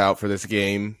Haaland was out for this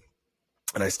game,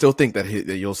 and I still think that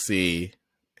you'll see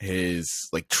his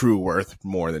like true worth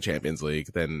more in the Champions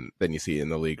League than you see in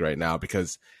the league right now,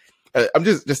 because I'm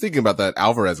just thinking about that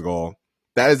Alvarez goal.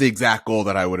 That is the exact goal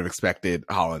that I would have expected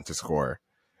Haaland to score.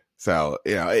 So,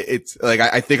 it's like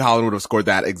I think Haaland would have scored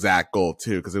that exact goal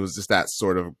too, because it was just that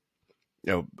sort of,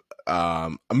 a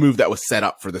move that was set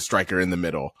up for the striker in the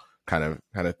middle kind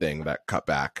of thing, that cut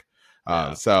back.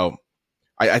 So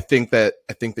I still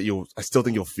think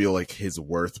you'll feel like his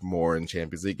worth more in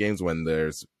Champions League games when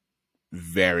there's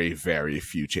very, very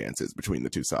few chances between the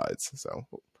two sides. So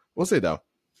we'll see though.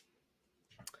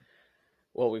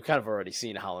 Well, we've kind of already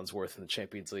seen Haaland's worth in the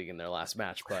Champions League in their last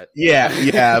match, but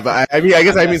but I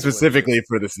guess I mean specifically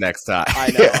for this next time.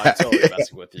 I know, I'm totally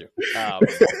messing with you.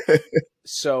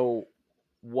 So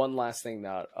one last thing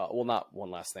that, not one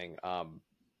last thing.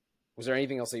 Was there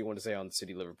anything else that you wanted to say on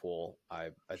City Liverpool?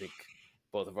 I think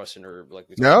both of us are like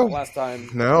we talked about last time.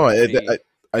 No, I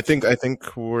think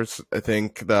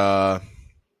the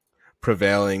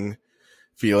prevailing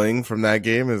feeling from that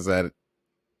game is that,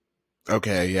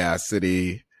 okay, yeah,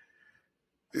 City,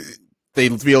 they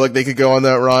feel like they could go on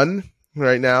that run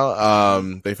right now.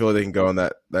 They feel like they can go on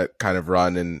that kind of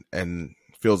run, and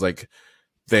feels like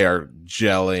they are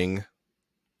gelling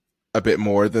a bit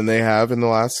more than they have in the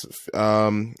last,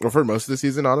 or for most of the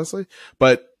season, honestly.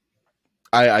 But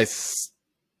I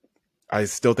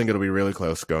still think it'll be really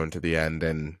close going to the end,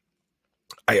 and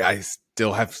I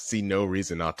still have seen no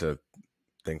reason not to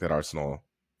think that Arsenal,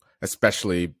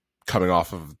 especially coming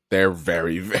off of their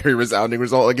very, very resounding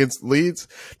result against Leeds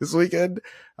this weekend,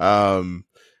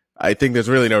 I think there's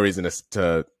really no reason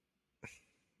to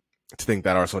think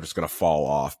that Arsenal are just going to fall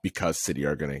off because City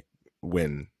are going to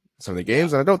win some of the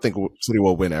games, and I don't think City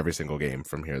will win every single game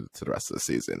from here to the rest of the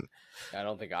season. I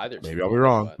don't think either. Maybe I'll be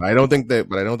wrong. But I don't think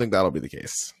that'll be the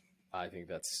case. I think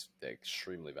that's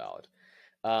extremely valid.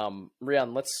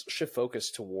 Rian, let's shift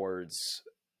focus towards.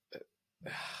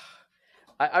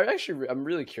 I'm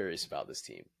really curious about this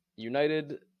team.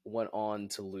 United went on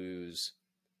to lose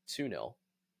 2-0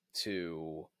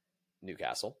 to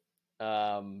Newcastle.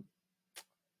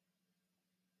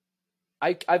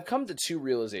 I've come to two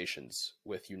realizations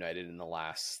with United in the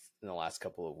last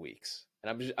couple of weeks,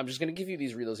 and I'm just going to give you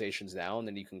these realizations now, and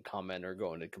then you can comment or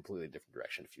go in a completely different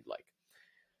direction if you'd like.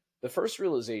 The first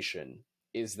realization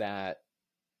is that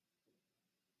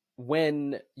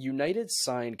when United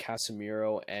signed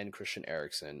Casemiro and Christian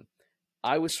Eriksen,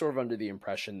 I was sort of under the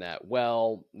impression that,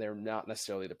 well, they're not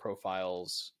necessarily the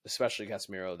profiles, especially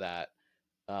Casemiro, that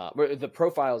the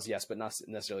profiles, yes, but not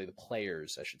necessarily the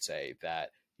players, I should say, that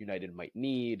United might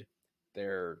need.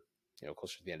 They're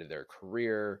closer to the end of their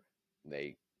career.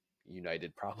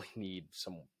 United probably need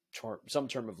some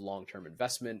term of long-term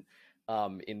investment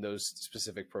in those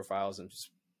specific profiles, and just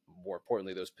more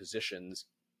importantly, those positions.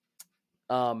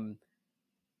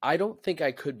 I don't think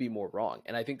I could be more wrong.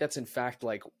 And I think that's in fact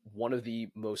like one of the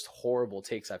most horrible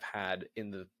takes I've had in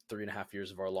the 3.5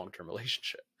 years of our long-term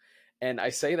relationship. And I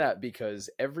say that because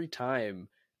every time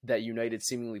that United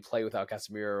seemingly play without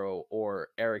Casemiro or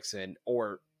Eriksen,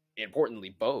 or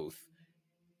importantly both,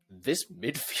 this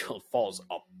midfield falls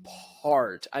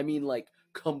apart. I mean, like,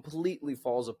 completely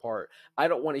falls apart. I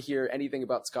don't want to hear anything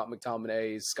about Scott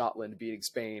McTominay's Scotland beating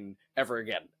Spain ever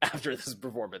again after this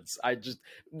performance.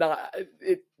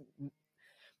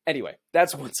 Anyway,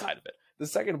 that's one side of it. The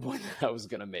second point that I was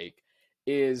going to make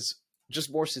is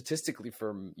just more statistically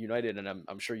from United, and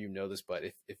I'm sure you know this, but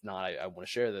if not, I want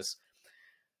to share this.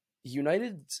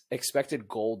 United's expected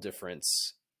goal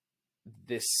difference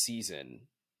this season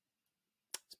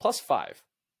is +5.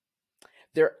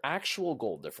 Their actual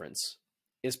goal difference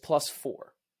is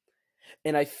 +4.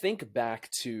 And I think back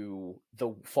to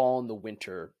the fall and the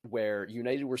winter where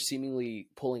United were seemingly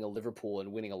pulling a Liverpool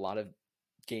and winning a lot of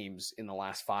games in the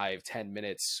last 5-10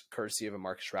 minutes, courtesy of a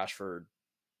Marcus Rashford,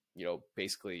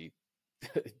 basically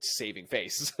saving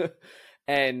face.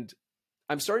 And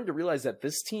I'm starting to realize that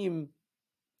this team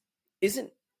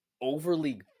isn't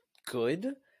overly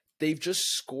good. They've just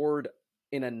scored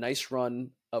in a nice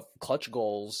run of clutch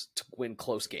goals to win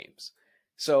close games.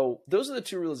 So those are the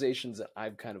two realizations that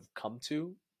I've kind of come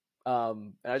to.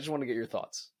 And I just want to get your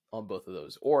thoughts on both of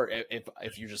those, or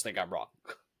if you just think I'm wrong.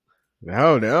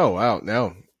 No, wow,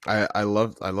 no. I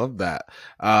love that.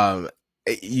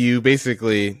 You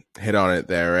basically hit on it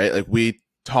there, right? Like we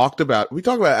talked about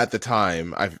at the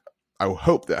time. I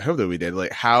hope that we did,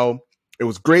 like, how it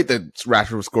was great that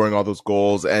Rashford was scoring all those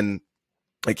goals, and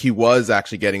like he was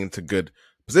actually getting into good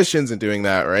positions and doing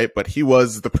that, right? But he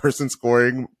was the person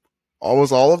scoring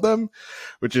almost all of them,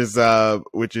 which is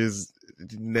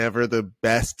never the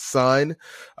best sign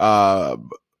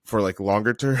for like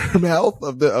longer term health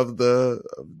of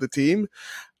the team.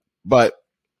 But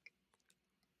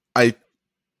I've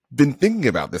been thinking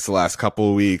about this the last couple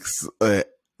of weeks.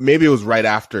 Maybe it was right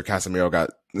after Casemiro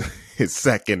got his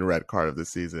second red card of the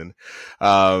season.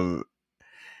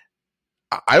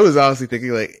 I was honestly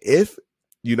thinking, like, if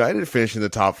United finish in the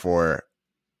top four,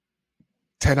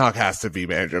 Ten Hag has to be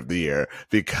manager of the year,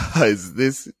 because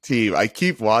this team, I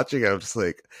keep watching and I'm just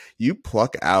like, you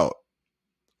pluck out.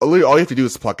 All you have to do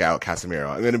is pluck out Casemiro.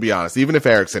 I'm going to be honest. Even if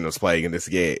Eriksen was playing in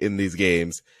these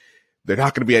games, they're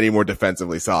not going to be any more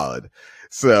defensively solid.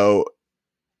 So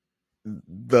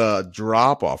the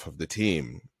drop off of the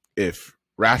team, if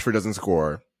Rashford doesn't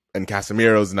score and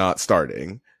Casemiro's not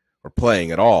starting or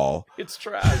playing at all, It's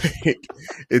trash.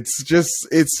 it's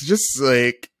just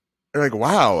like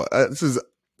wow, this is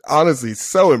honestly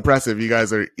so impressive. You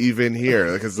guys are even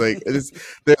here, because like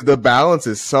the balance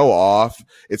is so off.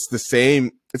 It's the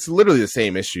same. It's literally the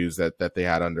same issues that they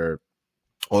had under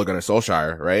Ole Gunnar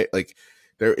Solskjaer, right? Like,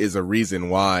 there is a reason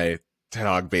why Ten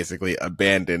Hag basically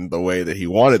abandoned the way that he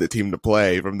wanted the team to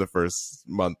play from the first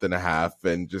month and a half,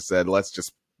 and just said, let's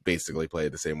just basically play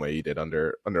the same way you did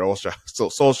under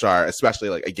Solskjaer, especially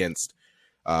like against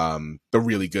the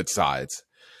really good sides.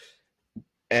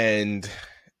 And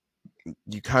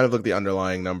you kind of look at the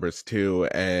underlying numbers too,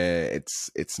 and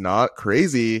it's not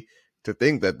crazy to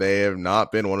think that they have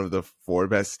not been one of the four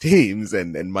best teams,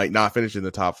 and might not finish in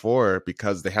the top four,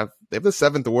 because they have the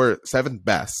seventh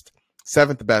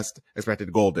best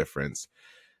expected goal difference.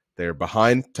 They're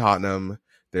behind Tottenham,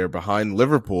 they're behind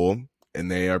Liverpool,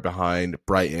 and they are behind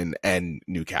Brighton and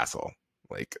Newcastle.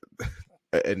 Like,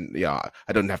 and yeah,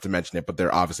 I don't have to mention it, but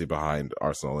they're obviously behind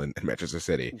Arsenal and Manchester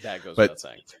City. That goes but without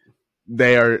saying.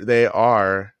 They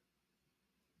are,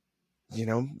 you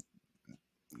know,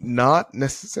 not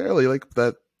necessarily like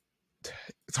that.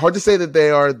 It's hard to say that they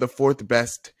are the fourth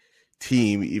best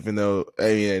team, even though, I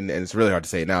mean, and it's really hard to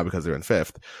say now because they're in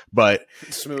fifth, but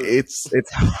Smooth. it's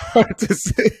hard to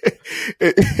say.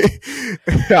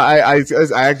 I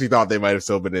actually thought they might have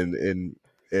still been in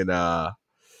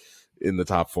the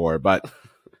top four, but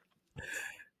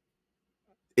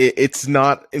it's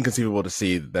not inconceivable to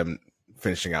see them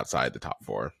finishing outside the top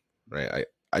four, right?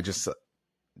 I just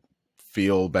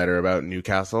feel better about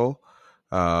Newcastle,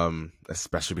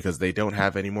 especially because they don't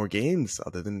have any more games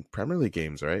other than Premier League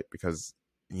games, right? Because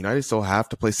United still have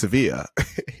to play Sevilla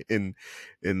in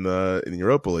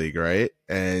Europa League, right?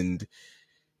 And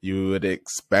you would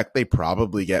expect they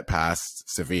probably get past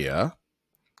Sevilla,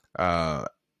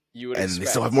 You would and expect. they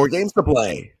still have more games to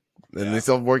play, and Yeah. they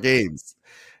still have more games,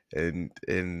 and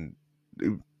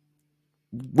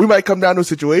we might come down to a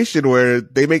situation where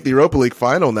they make the Europa League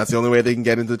final, and that's the only way they can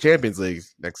get into the Champions League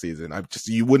next season.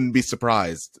 You wouldn't be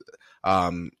surprised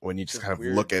when you just kind of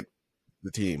look at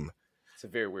the team. It's a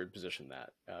very weird position, that,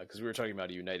 because we were talking about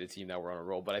a United team that were on a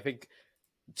roll. But I think,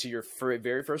 to your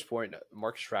very first point,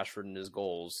 Marcus Rashford and his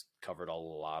goals covered a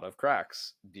lot of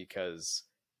cracks, because,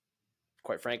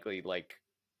 quite frankly, like,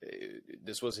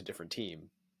 this was a different team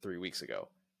 3 weeks ago.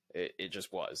 It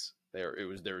just was. They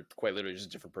were quite literally just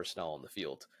different personnel on the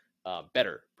field.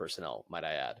 Better personnel, might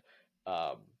I add.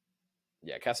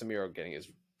 Yeah, Casemiro getting his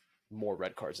more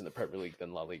red cards in the Premier League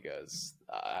than La Liga is.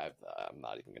 I'm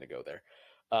not even going to go there.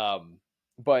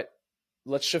 But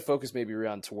let's shift focus maybe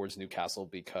around towards Newcastle,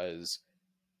 because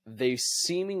they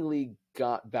seemingly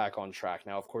got back on track.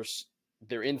 Now, of course,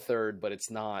 they're in third, but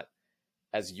it's not,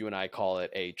 as you and I call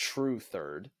it, a true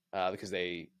third, because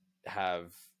they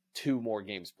have 2 more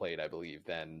games played, I believe,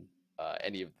 than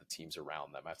any of the teams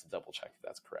around them. I have to double check if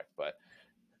that's correct, but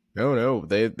no,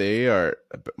 they are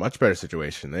a much better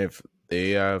situation. They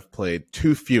have played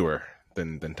 2 fewer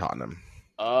than Tottenham.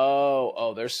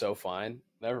 Oh, they're so fine.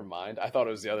 Never mind. I thought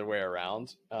it was the other way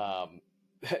around.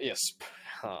 Yes,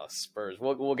 Spurs.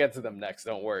 We'll get to them next.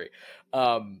 Don't worry.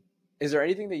 Is there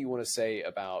anything that you want to say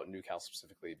about Newcastle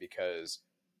specifically? Because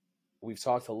we've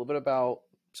talked a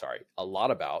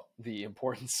lot about the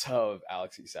importance of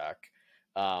Alex Isak.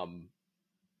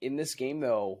 In this game,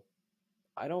 though,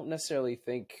 I don't necessarily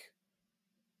think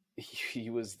he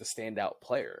was the standout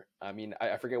player. I mean,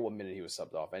 I forget what minute he was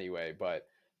subbed off anyway, but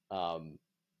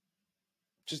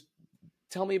just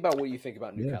tell me about what you think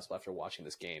about Newcastle after watching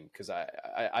this game, because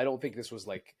I don't think this was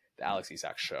like the Alex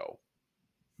Isak show.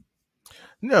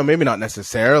 No, maybe not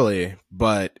necessarily,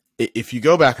 but if you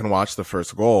go back and watch the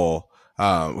first goal,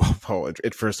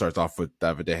 it first starts off with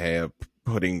David De Gea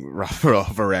putting Rafael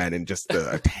Varane in just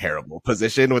a terrible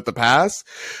position with the pass,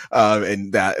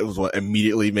 and that was what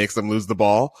immediately makes them lose the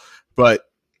ball. But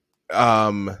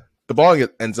the ball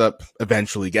ends up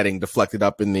eventually getting deflected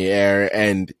up in the air,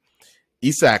 and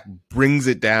Isak brings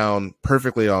it down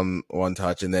perfectly on one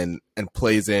touch, and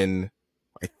plays in,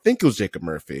 I think it was Jacob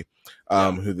Murphy,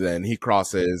 who then he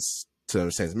crosses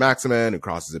to Saint Maximin, who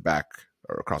crosses it back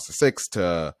or across the 6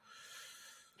 to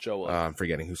Joe. I'm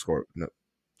forgetting who scored. No,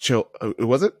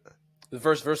 was it? The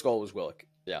first goal was Willock.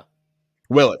 Yeah.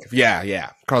 Willock,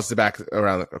 yeah, across the back,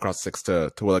 across 6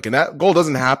 to Willock, and that goal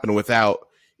doesn't happen without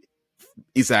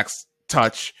Isak's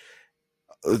touch,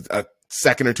 a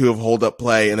second or two of hold up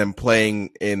play, and then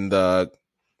playing in the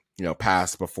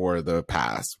pass before the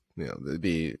pass,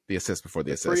 the assist before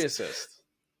the assist, pre-assist.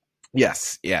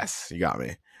 Yes, you got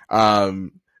me.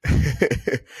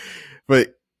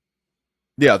 But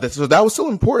yeah, so that was so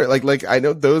important. Like I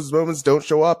know those moments don't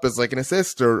show up as like an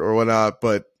assist or whatnot,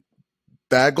 but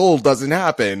that goal doesn't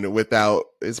happen without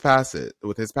his pass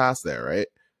there, right?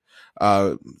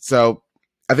 So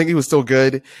I think he was still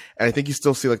good, and I think you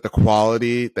still see like the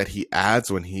quality that he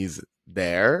adds when he's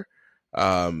there.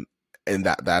 And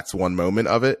that's one moment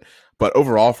of it. But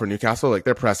overall for Newcastle, like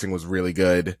their pressing was really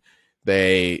good.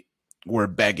 They were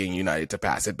begging United to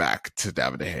pass it back to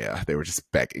David De Gea. They were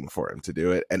just begging for him to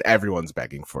do it, and everyone's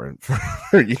begging for him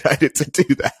for United to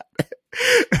do that.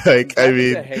 Like,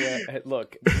 David De Gea,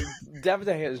 look, David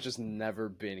De Gea has just never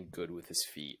been good with his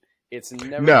feet. It's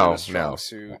never been a strong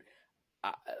suit.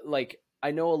 I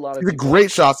know a lot of. He's a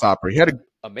great shot stopper. He had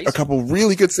a couple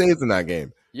really good saves in that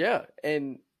game. Yeah,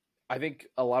 and I think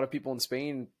a lot of people in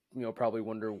Spain, probably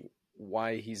wonder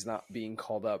why he's not being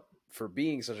called up for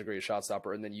being such a great shot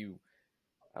stopper, and then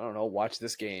I don't know, watch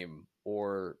this game,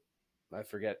 or I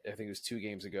forget, I think it was 2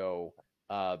 games ago,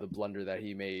 the blunder that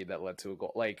he made that led to a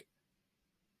goal. Like,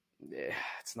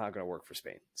 it's not going to work for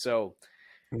Spain. So,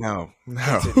 no,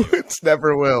 it's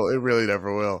never will. It really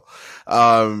never will.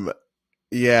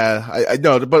 Yeah, I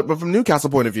know, but from Newcastle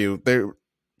point of view,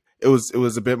 it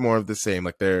was a bit more of the same.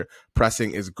 Like their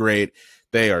pressing is great.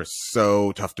 They are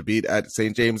so tough to beat at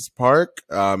St. James Park,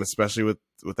 especially with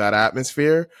that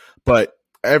atmosphere. But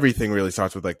everything really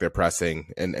starts with like their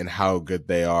pressing and how good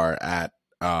they are at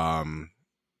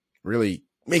really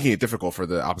making it difficult for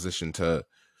the opposition to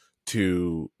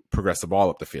progress the ball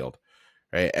up the field,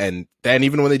 right? And then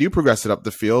even when they do progress it up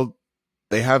the field,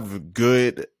 they have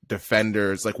good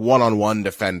defenders, like one-on-one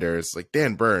defenders, like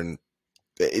Dan Burn.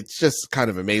 It's just kind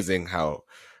of amazing how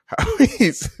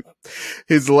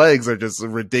his legs are just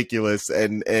ridiculous,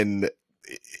 and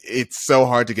it's so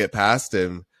hard to get past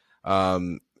him,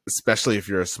 especially if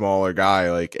you're a smaller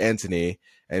guy like Antony.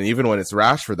 And even when it's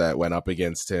Rashford that went up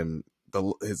against him,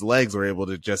 his legs were able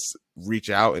to just reach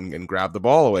out and grab the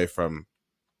ball away from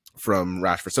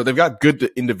Rashford. So they've got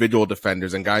good individual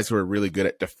defenders and guys who are really good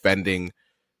at defending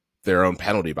their own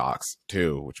penalty box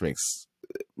too,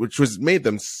 which was made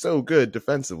them so good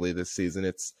defensively this season.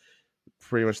 It's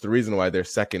pretty much the reason why they're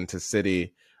second to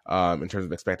City in terms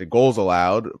of expected goals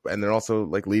allowed, and they're also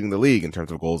like leading the league in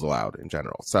terms of goals allowed in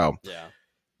general. So yeah,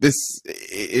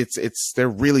 they're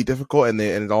really difficult, and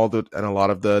a lot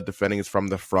of the defending is from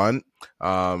the front.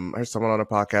 I heard someone on a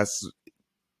podcast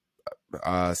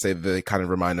say that they kind of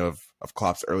remind of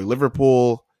Klopp's early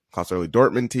Liverpool, Klopp's early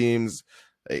Dortmund teams.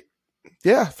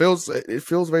 Yeah, it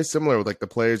feels very similar with like the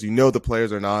players. The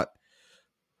players are not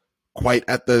quite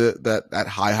at that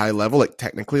high level, like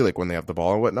technically, like when they have the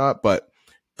ball and whatnot, but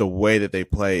the way that they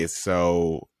play is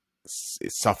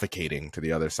suffocating to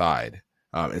the other side.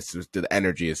 It's just, the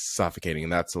energy is suffocating,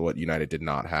 and that's what United did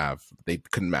not have. They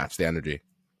couldn't match the energy.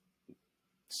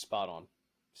 Spot on.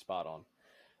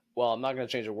 Well, I'm not going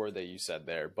to change a word that you said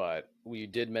there, but we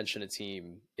did mention a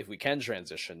team, if we can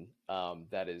transition,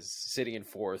 that is sitting in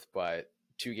 4th, but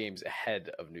 2 games ahead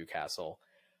of Newcastle.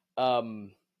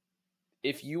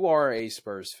 If you are a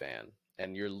Spurs fan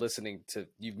and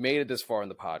you've made it this far in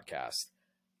the podcast,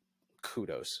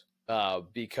 kudos,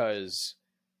 because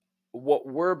what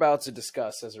we're about to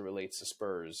discuss as it relates to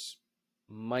Spurs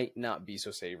might not be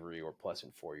so savory or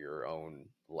pleasant for your own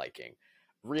liking.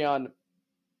 Rian,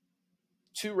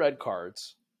 2 red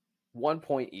cards, 1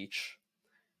 point each.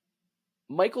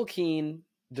 Michael Keane,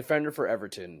 defender for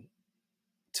Everton,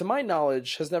 to my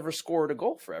knowledge, has never scored a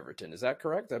goal for Everton. Is that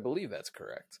correct? I believe that's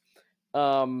correct.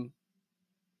 I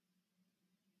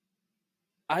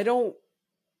don't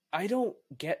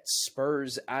get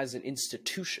Spurs as an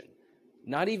institution,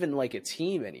 not even like a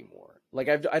team anymore. Like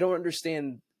I don't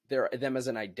understand them as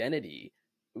an identity.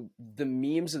 The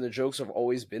memes and the jokes have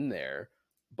always been there,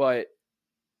 but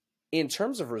in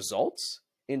terms of results,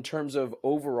 in terms of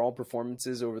overall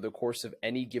performances over the course of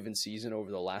any given season over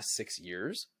the last 6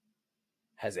 years,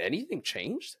 has anything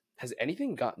changed? Has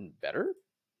anything gotten better?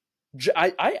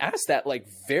 I asked that like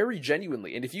very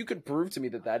genuinely, and if you could prove to me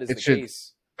that is the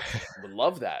case, I would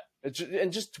love that.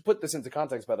 And just to put this into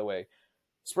context, by the way,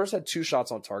 Spurs had 2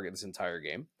 shots on target this entire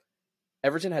game.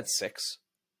 Everton had 6,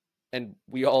 and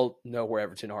we all know where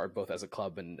Everton are both as a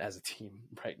club and as a team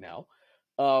right now.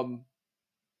 I'm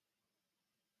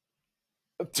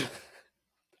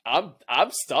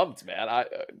stumped, man.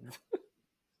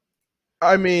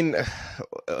 I mean,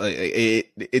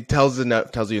 it tells you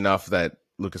enough that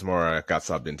Lucas Moura got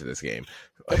subbed into this game,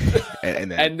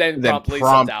 and And then then promptly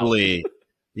subbed out.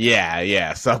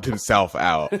 yeah, subbed himself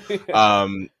out. Yeah.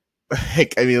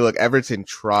 Like, I mean, look, Everton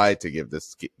tried to give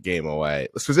this game away.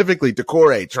 Specifically,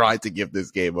 Decore tried to give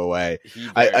this game away.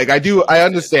 I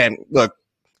understand. Look,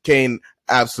 Kane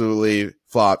absolutely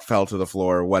flopped, fell to the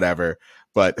floor, whatever.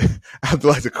 But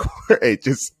Abdoulaye Decore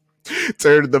just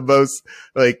turned the most,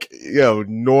 like,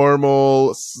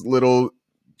 normal little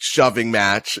shoving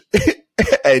match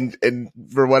and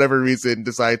for whatever reason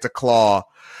decided to claw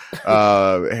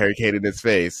Harry Kane in his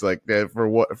face, like, for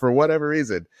whatever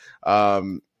reason.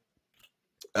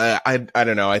 I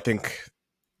don't know. I think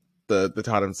the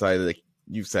Tottenham side, like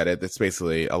you said it, it's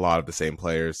basically a lot of the same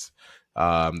players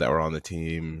that were on the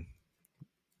team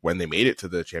when they made it to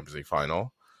the Champions League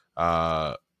final.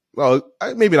 Well,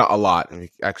 maybe not a lot,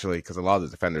 actually, because a lot of the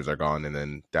defenders are gone and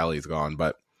then Dali's gone,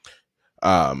 but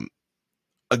a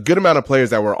good amount of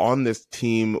players that were on this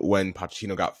team when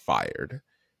Pochettino got fired.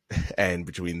 And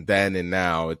between then and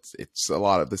now, it's a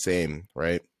lot of the same,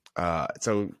 right?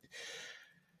 So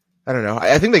I don't know.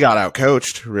 I think they got out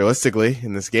coached realistically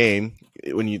in this game.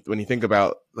 When you think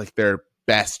about, like, their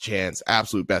best chance,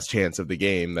 absolute best chance of the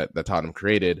game that Tottenham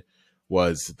created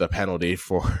was the penalty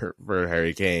for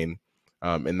Harry Kane.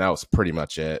 And that was pretty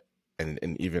much it. And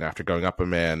even after going up a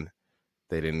man,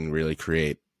 they didn't really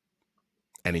create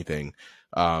anything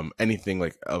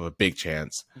like of a big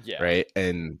chance. Yeah. Right.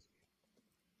 And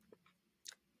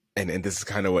this is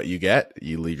kind of what you get.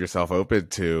 You leave yourself open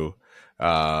to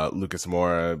Lucas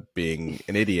Moura being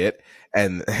an idiot,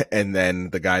 and then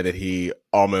the guy that he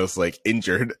almost, like,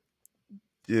 injured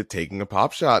taking a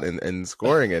pop shot and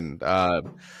scoring. And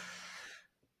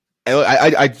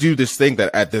I do just think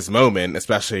that at this moment,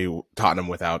 especially Tottenham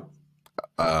without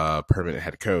a permanent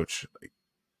head coach, like,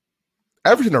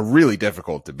 Everton are really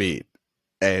difficult to beat,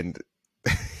 and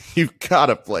you've got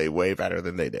to play way better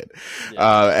than they did.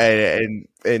 Yeah.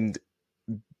 And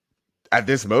at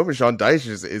this moment, Sean Dyche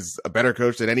is a better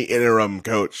coach than any interim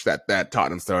coach that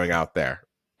Tottenham's throwing out there.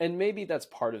 And maybe that's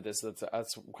part of this.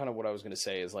 That's kind of what I was going to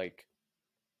say, is, like,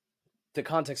 the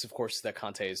context, of course, is that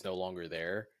Conte is no longer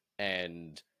there,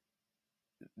 and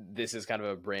this is kind of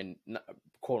a brand,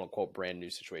 quote unquote, brand new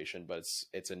situation, but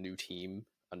it's a new team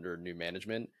under new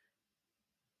management.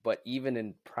 But even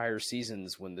in prior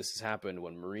seasons, when this has happened,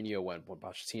 when Mourinho went, when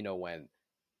Pochettino went,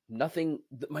 nothing.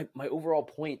 My overall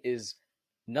point is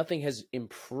nothing has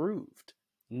improved.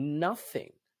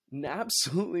 Nothing,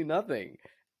 absolutely nothing.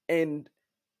 And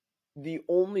the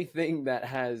only thing that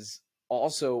has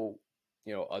also,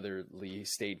 otherly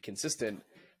stayed consistent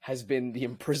has been the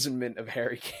imprisonment of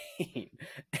Harry Kane,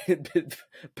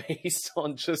 based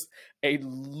on just a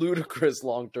ludicrous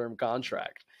long-term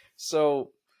contract.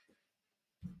 So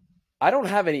I don't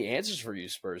have any answers for you,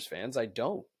 Spurs fans. I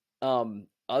don't.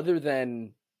 Other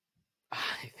than,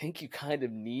 I think you kind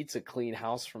of need to clean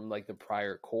house from, like, the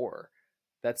prior core.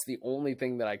 That's the only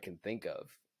thing that I can think of.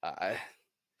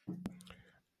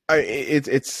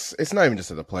 It's not even just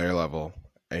at the player level.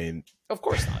 I mean, of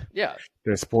course not. Yeah,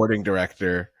 their sporting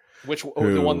director,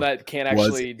 the one that can't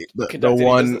actually the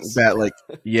one business. That, like,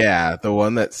 yeah, the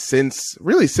one that since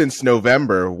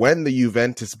November, when the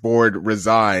Juventus board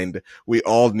resigned, we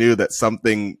all knew that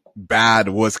something bad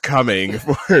was coming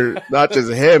for not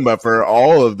just him, but for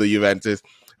all of the Juventus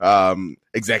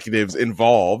executives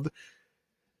involved.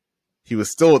 He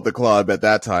was still at the club at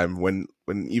that time when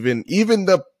even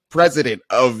the president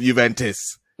of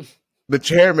Juventus, the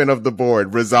chairman of the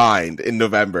board, resigned in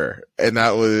November, and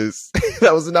that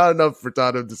was not enough for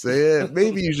Tottenham to say,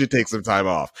 maybe you should take some time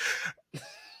off.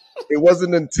 It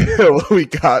wasn't until we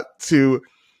got to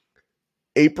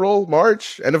end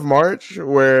of March,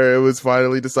 where it was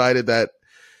finally decided that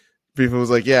FIFA was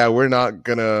like, yeah, we're not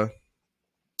gonna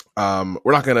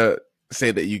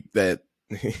say that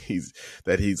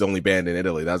he's only banned in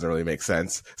Italy. That doesn't really make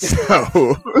sense.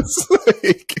 So it's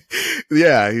like,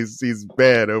 yeah, he's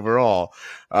banned overall.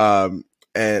 And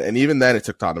even then, it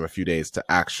took Tottenham a few days to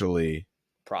actually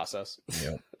process,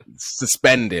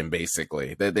 suspend him.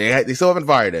 Basically, they still haven't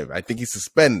fired him. I think he's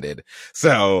suspended.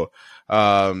 So,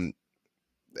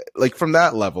 like, from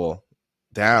that level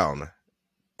down,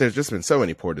 there's just been so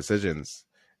many poor decisions.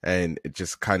 And it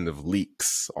just kind of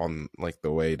leaks on, like,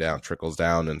 the way down, trickles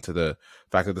down into the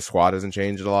fact that the squad hasn't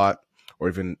changed a lot, or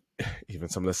even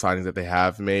some of the signings that they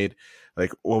have made.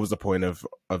 Like, what was the point of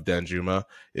Danjuma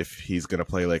if he's going to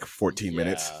play, like, 14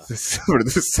 minutes for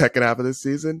the second half of this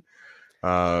season?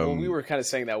 Well, we were kind of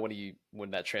saying that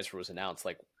when that transfer was announced,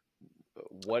 like,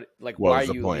 why are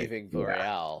you leaving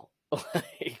Villarreal?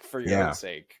 Like, for your own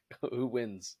sake? Who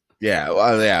wins? Yeah,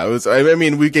 well, yeah. It was. I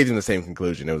mean, we gave him the same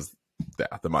conclusion. It was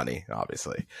the money,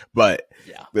 obviously, but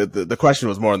Yeah. The question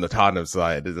was more on the Tottenham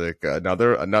side. Is like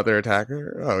another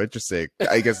attacker? Oh, interesting.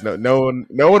 I guess no one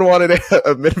wanted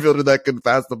a midfielder that could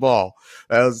pass the ball.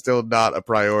 That was still not a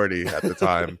priority at the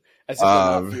time. As if they're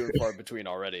not few and far between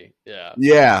already. Yeah.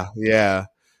 Yeah.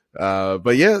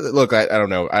 But yeah, look, I don't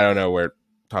know. I don't know where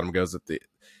Tottenham goes at the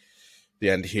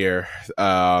end here.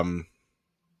 Yeah,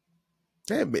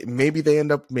 maybe they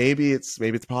end up. Maybe it's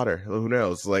Potter. Who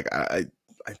knows? Like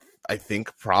I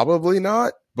think probably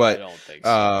not. But I don't think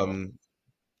so.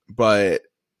 But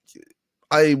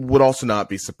I would also not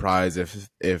be surprised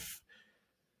if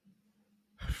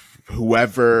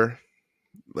whoever,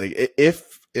 like,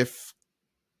 if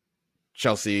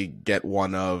Chelsea get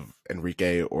one of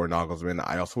Enrique or Nagelsmann,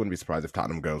 I also wouldn't be surprised if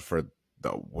Tottenham goes for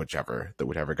the whichever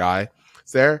guy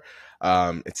is there.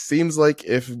 It seems like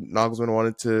if Nagelsmann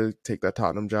wanted to take that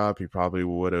Tottenham job, you probably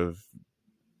would have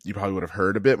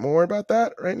heard a bit more about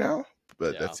that right now,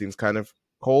 but that seems kind of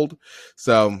cold.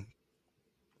 So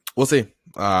we'll see.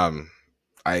 I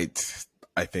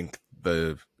think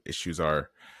the issues are,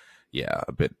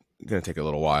 a bit going to take a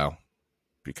little while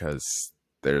because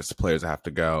there's players that have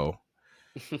to go,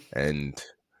 and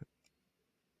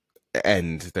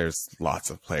there's lots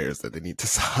of players that they need to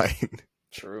sign.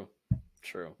 True.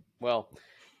 Well,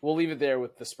 we'll leave it there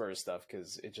with the Spurs stuff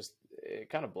because it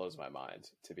kind of blows my mind,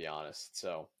 to be honest.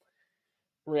 So,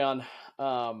 Rian,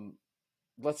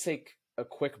 let's take a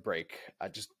quick break. I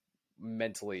just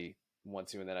mentally want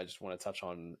to, and then I just want to touch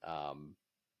on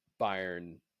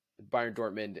Bayern,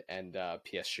 Dortmund, and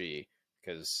PSG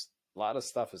because a lot of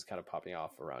stuff is kind of popping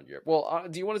off around Europe. Well,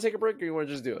 do you want to take a break or you want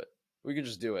to just do it? We can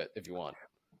just do it if you want.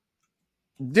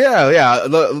 Yeah.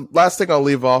 The last thing I'll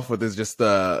leave off with is just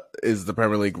the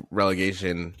Premier League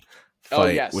relegation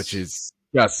fight, which is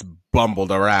just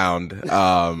bumbled around.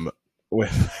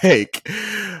 With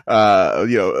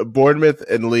Bournemouth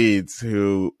and Leeds,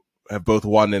 who have both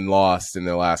won and lost in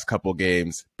the last couple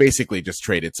games, basically just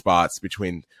traded spots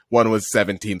between one was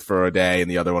 17th for a day and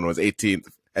the other one was 18th,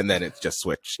 and then it just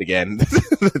switched again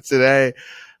today.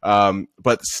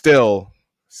 But still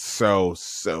so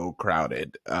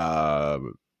crowded.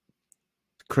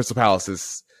 Crystal Palace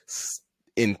is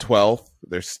in 12th.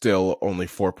 They're still only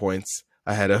 4 points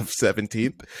ahead of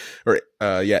 17th or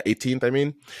 18th. I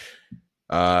mean,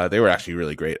 they were actually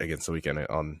really great against the weekend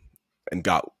and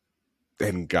got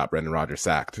Brendan Rodgers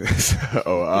sacked.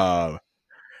 So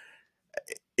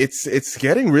it's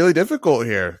getting really difficult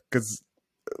here because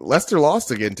Leicester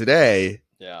lost again today.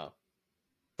 Yeah.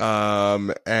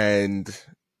 And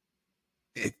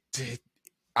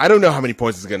I don't know how many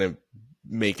points is going to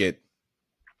make it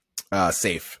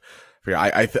safe.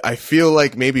 I feel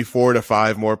like maybe 4 to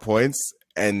 5 more points,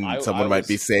 and someone might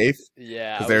be safe.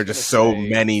 Yeah, because there are just so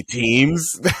many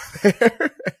teams.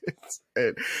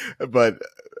 But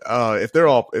if they're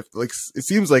all, it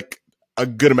seems like a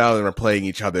good amount of them are playing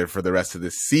each other for the rest of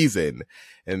this season,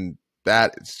 and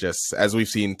that is just as we've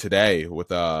seen today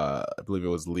with I believe it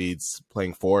was Leeds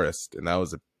playing Forest, and that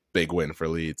was a big win for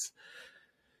Leeds.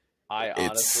 I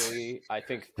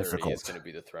think 30 is going to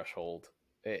be the threshold.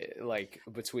 Like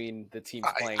between the teams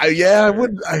playing. I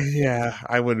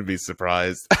wouldn't be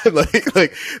surprised. like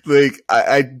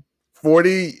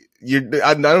 40.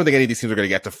 I don't think any of these teams are going to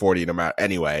get to 40 no matter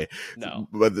anyway. No,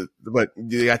 but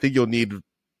I think you'll need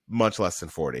much less than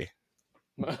 40.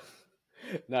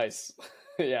 Nice.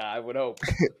 Yeah, I would hope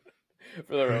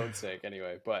for their own sake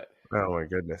anyway. But oh my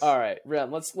goodness. All right,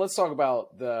 Ren, let's talk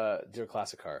about the Der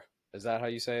Klassiker. Is that how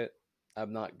you say it?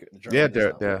 I'm not good. Yeah,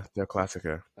 Der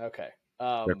Klassiker. Okay.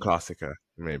 Der Klassiker,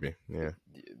 maybe. Yeah.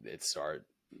 It's our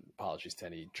apologies to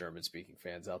any German-speaking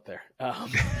fans out there.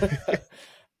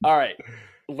 All right,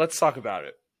 let's talk about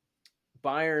it.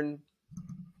 Bayern,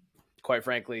 quite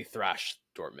frankly, thrashed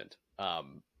Dortmund.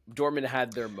 Dortmund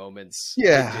had their moments.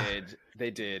 Yeah,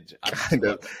 they did.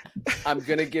 I'm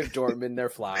gonna give Dortmund their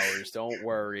flowers. Don't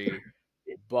worry.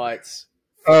 But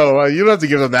you don't have to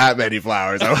give them that many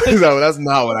flowers. No, that's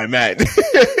not what I meant.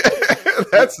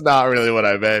 That's not really what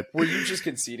I meant. Were you just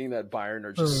conceding that Bayern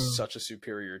are just such a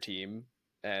superior team,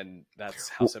 and that's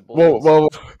how simple? Well,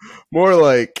 more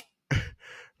like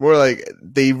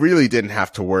they really didn't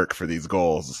have to work for these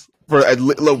goals.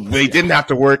 They didn't have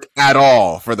to work at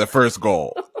all for the first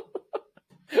goal.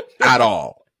 At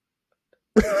all.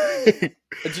 Do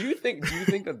you think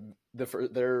that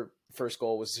their first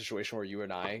goal was a situation where you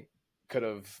and I could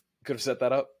have set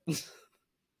that up?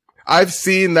 I've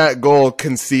seen that goal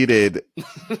conceded.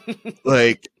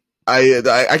 Like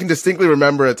I can distinctly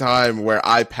remember a time where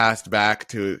I passed back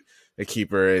to a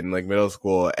keeper in like middle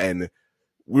school, and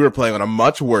we were playing on a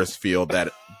much worse field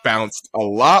that bounced a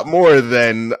lot more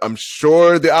than I'm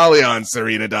sure the Allianz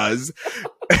Arena does.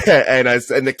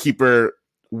 and the keeper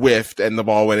whiffed and the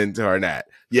ball went into our net.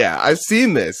 Yeah, I've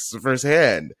seen this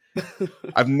firsthand.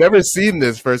 I've never seen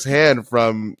this firsthand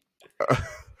from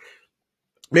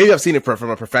maybe I've seen it from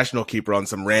a professional keeper on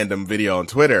some random video on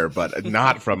Twitter, but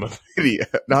not from a video,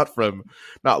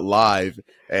 not live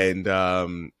and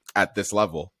at this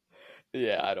level.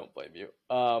 Yeah, I don't blame you.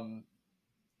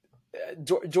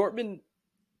 Dortmund,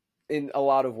 in a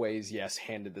lot of ways, yes,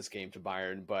 handed this game to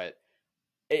Bayern, but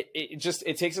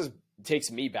it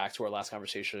takes me back to our last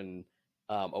conversation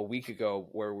a week ago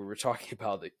where we were talking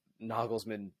about the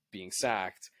Nagelsmann being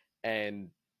sacked and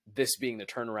this being the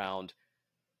turnaround.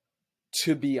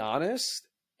 To be honest,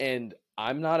 and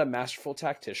I'm not a masterful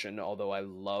tactician, although I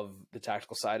love the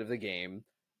tactical side of the game,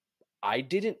 I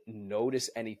didn't notice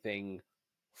anything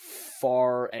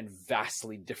far and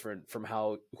vastly different from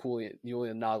how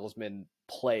Julian Nagelsmann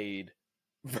played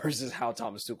versus how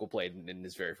Thomas Tuchel played in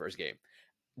his very first game.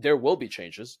 There will be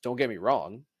changes, don't get me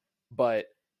wrong, but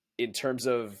in terms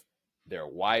of their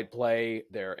wide play,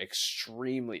 their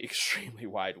extremely, extremely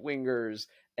wide wingers,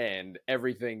 and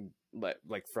everything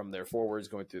like from their forwards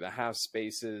going through the half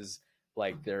spaces,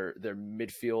 like their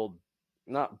midfield,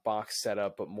 not box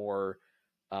setup, but more,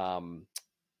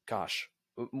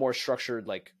 more structured.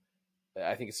 Like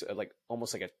I think it's like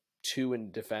almost like a 2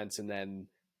 in defense and then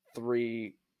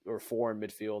 3 or 4 in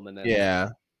midfield, and then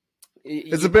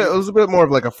it was a bit more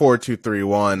of like a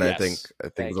 4-2-3-1. Yes, I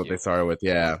think is what they started with.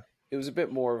 Yeah, it was a bit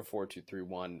more of a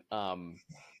 4-2-3-1.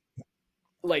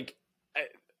 Like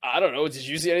I don't know. Did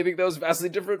you see anything that was vastly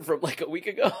different from like a week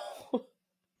ago?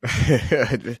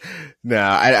 No,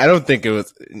 I don't think it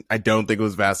was. I don't think it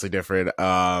was vastly different.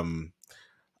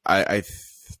 I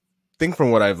think from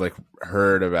what I've like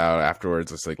heard about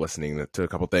afterwards, just like listening to a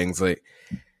couple things, like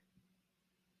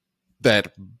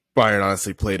that Bayern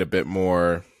honestly played a bit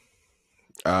more,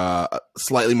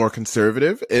 slightly more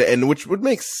conservative, and which would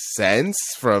make sense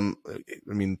from,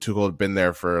 I mean, Tuchel had been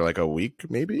there for like a week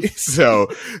maybe, so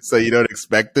you don't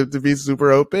expect them to be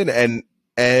super open,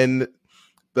 and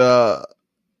the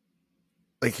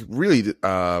like really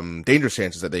dangerous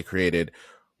chances that they created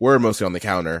were mostly on the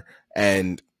counter,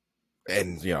 and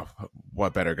you know,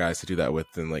 what better guys to do that with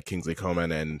than like Kingsley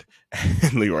Coman and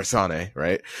Leroy Sané,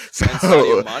 right? So and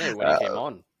Sadio Mane when he came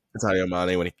on. Sadio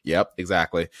Mane when yep,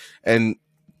 exactly. And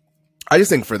I just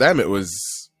think for them it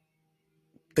was,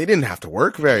 they didn't have to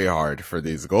work very hard for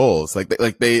these goals. Like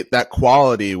they that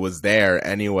quality was there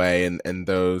anyway, and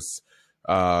those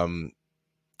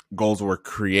goals were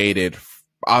created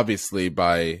obviously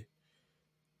by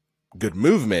good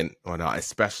movement. Well, not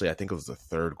especially. I think it was the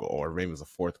third goal, or maybe it was the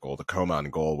fourth goal, the Coman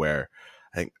goal, where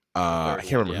I think I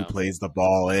can't remember who plays the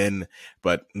ball in,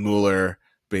 but Mueller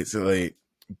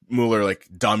like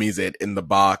dummies it in the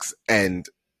box, and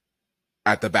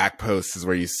at the back post is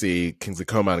where you see Kingsley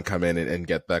Coman come in and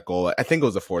get that goal. I think it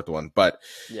was the fourth one, but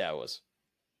yeah, it was.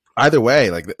 Either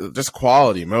way, like just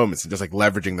quality moments and just like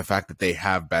leveraging the fact that they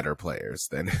have better players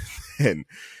than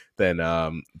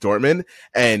Dortmund,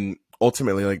 and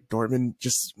ultimately like Dortmund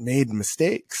just made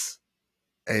mistakes,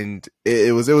 and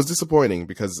it was disappointing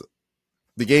because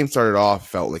the game started off,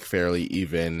 felt like fairly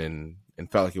even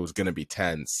and felt like it was going to be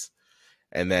tense,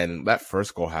 and then that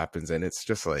first goal happens and it's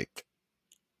just like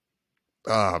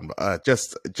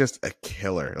just a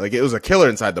killer. Like it was a killer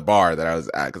inside the bar that I was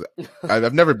at, because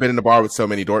I've never been in a bar with so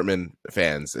many Dortmund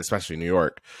fans, especially New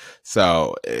York,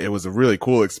 so it was a really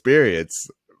cool experience.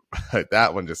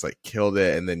 That one just like killed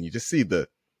it, and then you just see the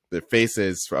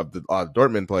faces of the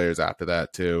Dortmund players after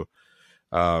that too.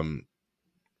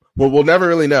 Well, we'll never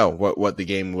really know what the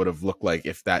game would have looked like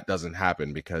if that doesn't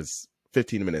happen, because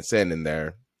 15 minutes in and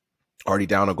they're already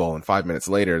down a goal, and 5 minutes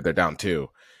later they're down 2,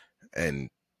 and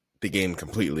the game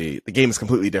is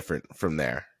completely different from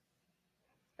there.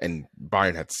 And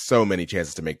Bayern had so many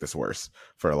chances to make this worse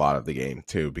for a lot of the game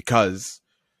too, because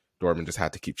Dortmund just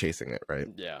had to keep chasing it, right?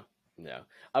 Yeah.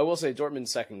 I will say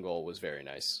Dortmund's second goal was very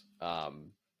nice. I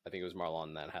think it was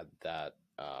Marlon that had that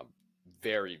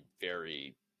very,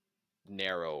 very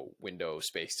narrow window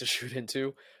space to shoot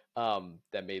into,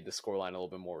 that made the scoreline a little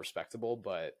bit more respectable.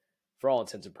 But for all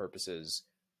intents and purposes,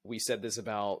 we said this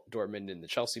about Dortmund in the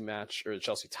Chelsea match, or the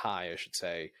Chelsea tie, I should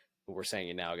say. But we're saying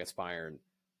it now against Bayern.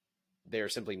 They are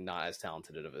simply not as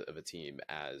talented of a team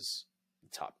as the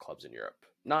top clubs in Europe.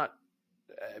 Not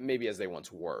maybe as they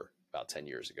once were about 10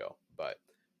 years ago, but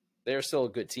they're still a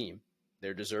good team.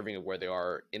 They're deserving of where they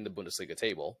are in the Bundesliga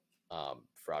table,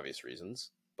 for obvious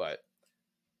reasons, but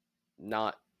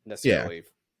not necessarily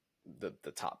the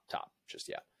top just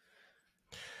yet.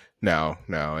 No.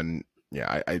 And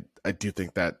yeah, I do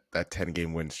think that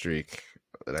 10-game win streak,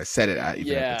 and I said it even at the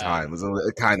Yeah, time, was it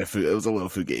was a little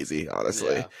fugazi,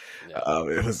 honestly. yeah,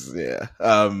 yeah, It was, yeah.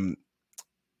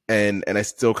 And I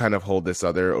still kind of hold this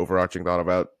other overarching thought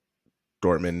about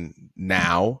Dortmund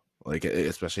now, like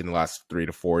especially in the last 3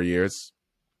 to 4 years,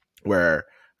 where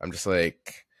I'm just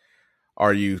like,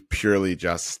 are you purely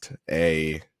just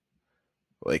a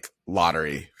like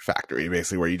lottery factory,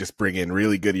 basically, where you just bring in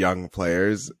really good young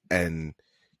players and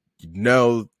you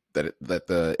know that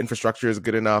the infrastructure is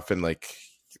good enough and like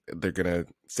they're gonna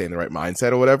stay in the right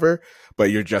mindset or whatever,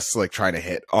 but you're just like trying to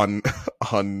hit on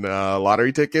on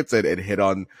lottery tickets and hit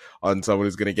on someone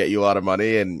who's gonna get you a lot of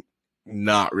money and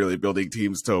not really building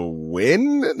teams to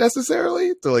win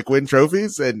necessarily, to like win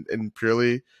trophies, and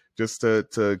purely just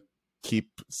to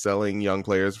keep selling young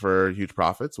players for huge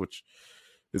profits, which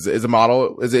is a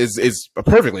model, is a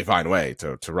perfectly fine way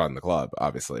to run the club,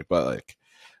 obviously, but like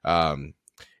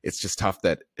it's just tough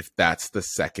that if that's the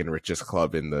second richest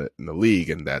club in the league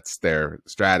and that's their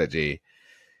strategy,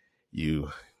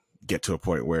 you get to a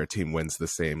point where a team wins the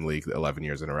same league 11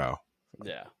 years in a row.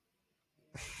 yeah.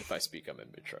 If I speak, I'm in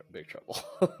big trouble.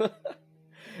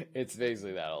 It's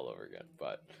basically that all over again.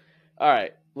 But all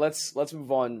right, let's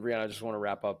move on. Rihanna, I just want to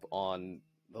wrap up on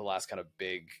the last kind of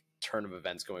big turn of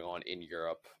events going on in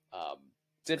Europe.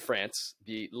 It's in France,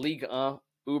 the Ligue 1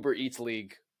 Uber Eats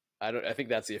League. I think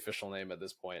that's the official name at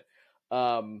this point.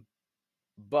 But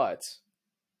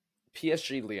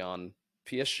PSG Lyon.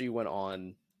 PSG went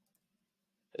on.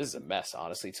 This is a mess,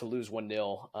 honestly, to lose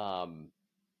 1-0.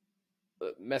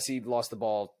 Messi lost the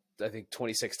ball, I think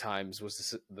 26 times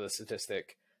was the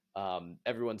statistic.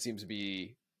 Everyone seems to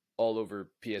be all over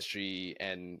PSG,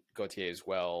 and Gauthier as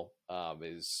well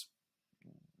is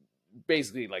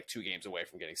basically like 2 games away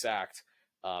from getting sacked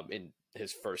in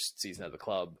his first season at the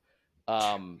club.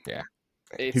 Yeah,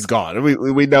 he's gone.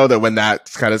 We know that when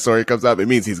that kind of story comes up, it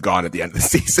means he's gone at the end of the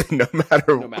season, no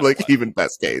matter like what. Even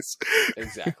best case.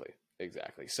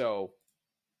 Exactly. So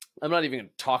I'm not even going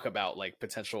to talk about like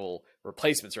potential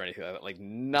replacements or anything like that. Like,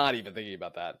 not even thinking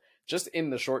about that. Just in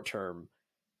the short term,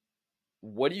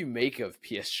 what do you make of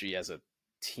PSG as a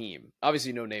team?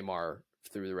 Obviously, no Neymar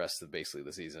through the rest of basically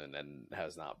the season, and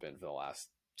has not been for the last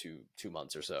two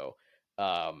months or so.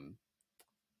 I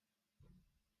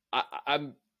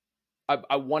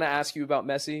want to ask you about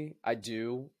Messi. I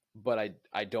do, but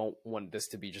I don't want this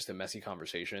to be just a Messi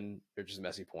conversation or just a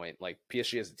Messi point. Like,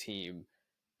 PSG as a team,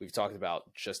 we've talked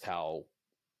about just how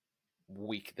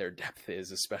weak their depth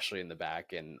is, especially in the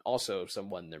back, and also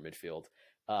somewhat in their midfield.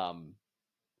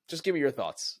 Just give me your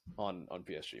thoughts on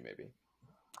PSG, maybe.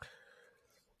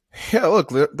 Yeah,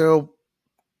 look, they'll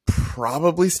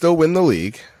probably still win the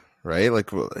league, right?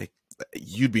 Like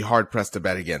you'd be hard pressed to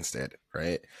bet against it,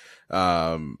 right?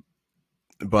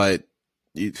 But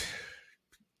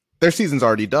their season's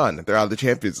already done. They're out of the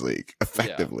Champions League,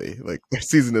 effectively. Yeah. Like, their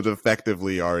season is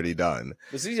effectively already done.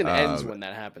 The season ends when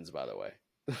that happens, by the way.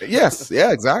 Yes,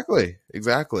 yeah, exactly.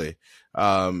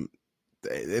 And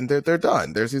they're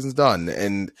done. Their season's done,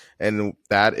 and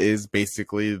that is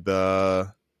basically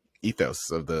the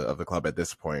ethos of the club at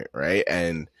this point, right?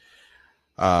 And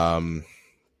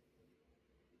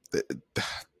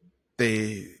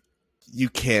you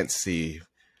can't see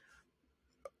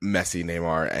Messi,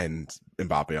 Neymar, and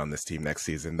Mbappe on this team next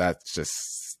season.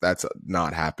 That's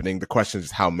not happening. The question is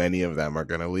how many of them are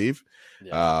going to leave.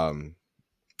 Yeah.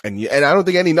 And I don't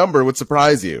think any number would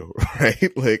surprise you,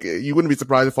 right? Like, you wouldn't be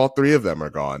surprised if all 3 of them are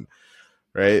gone,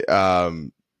 right?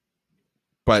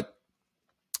 But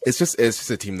it's just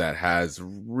a team that has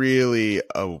really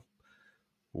a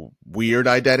weird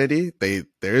identity.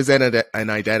 There is an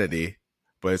identity,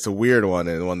 but it's a weird one,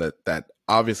 and one that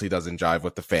obviously doesn't jive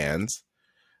with the fans,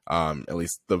 at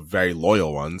least the very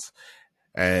loyal ones,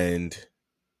 and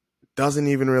doesn't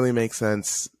even really make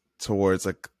sense towards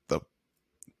like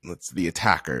the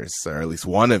attackers, or at least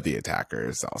one of the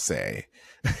attackers, I'll say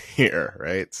here,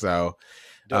 right? So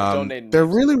they're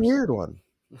really weird one.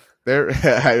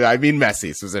 I mean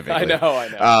Messi specifically. I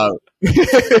know.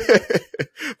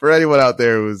 For anyone out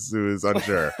there who's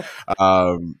unsure,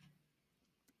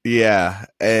 yeah,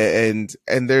 and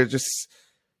they're just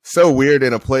so weird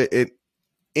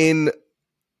in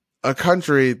a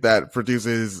country that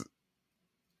produces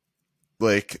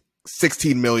like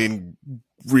 16 million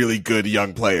really good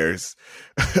young players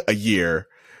a year,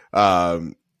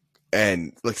 and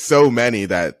like so many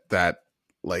that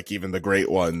like even the great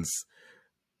ones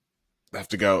have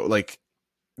to go, like,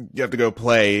 you have to go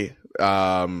play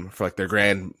for like their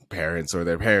grandparents or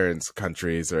their parents'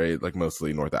 countries, right? Like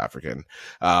mostly North African,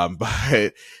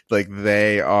 but like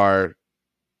they are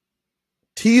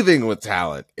teething with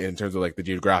talent in terms of like the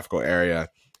geographical area,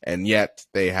 and yet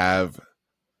they have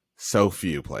so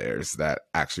few players that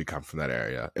actually come from that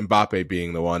area. Mbappe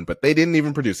being the one, but they didn't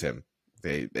even produce him.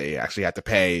 They actually had to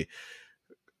pay.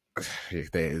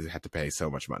 They had to pay so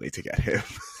much money to get him.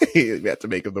 They had to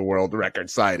make him the world record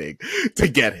signing to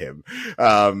get him,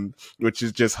 which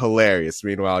is just hilarious.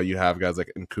 Meanwhile, you have guys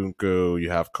like Nkunku, you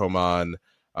have Coman.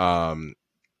 I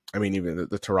mean, even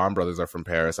the Thuram brothers are from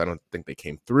Paris. I don't think they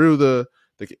came through the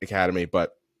academy,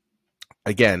 but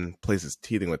again, places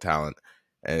teething with talent,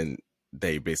 and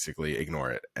they basically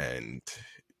ignore it, and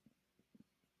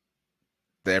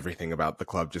everything about the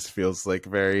club just feels like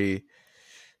very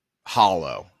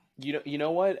hollow. You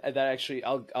know what? That actually,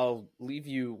 I'll leave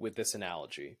you with this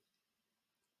analogy.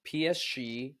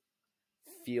 PSG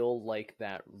feel like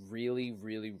that really,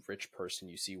 really rich person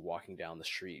you see walking down the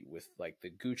street with like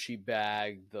the Gucci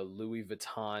bag, the Louis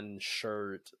Vuitton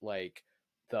shirt, like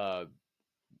the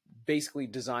basically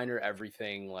designer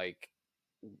everything, like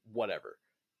whatever.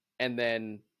 And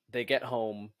then they get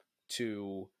home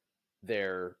to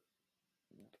their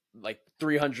like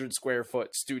 300 square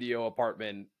foot studio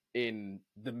apartment in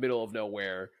the middle of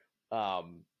nowhere.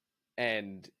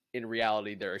 And in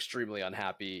reality, they're extremely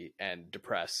unhappy and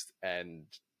depressed, and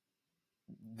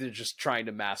they're just trying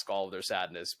to mask all of their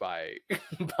sadness by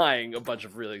buying a bunch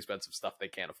of really expensive stuff they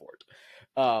can't afford.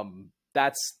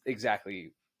 That's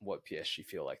exactly what PSG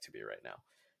feel like to me right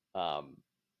now.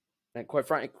 And quite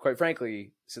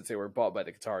frankly, since they were bought by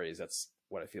the Qataris, that's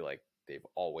what I feel like they've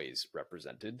always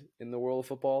represented in the world of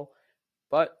football.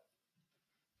 But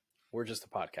we're just a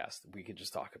podcast. We can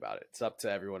just talk about it. It's up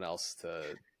to everyone else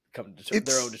to come to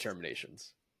their own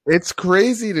determinations. It's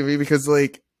crazy to me because,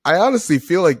 like, I honestly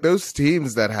feel like those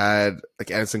teams that had like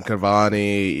Edinson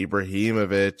Cavani,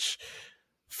 Ibrahimovic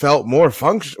felt more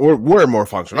functional, or were more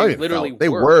functional. They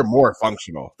were more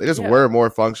functional. They just were more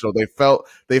functional. They felt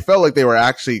like they were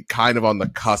actually kind of on the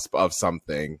cusp of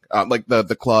something. Like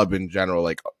the club in general,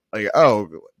 like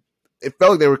it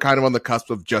felt like they were kind of on the cusp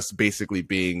of just basically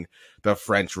being the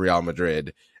French Real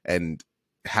Madrid and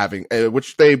having,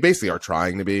 which they basically are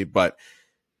trying to be, but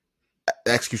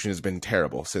execution has been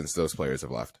terrible since those players have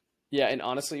left. Yeah, and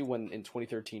honestly, when in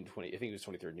 2013, I think it was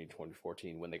 2013,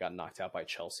 2014, when they got knocked out by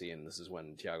Chelsea, and this is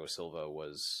when Thiago Silva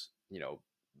was, in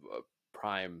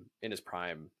his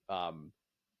prime,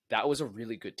 that was a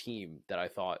really good team that I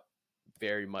thought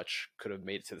very much could have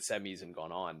made it to the semis and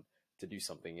gone on to do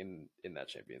something in that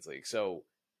Champions League. So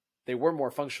they were more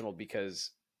functional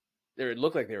because it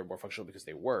looked like they were more functional because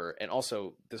they were. And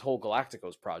also this whole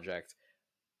Galacticos project,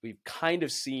 we've kind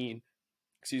of seen,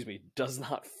 does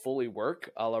not fully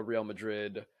work, a la Real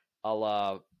Madrid, a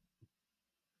la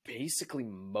basically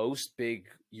most big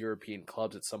European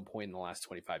clubs at some point in the last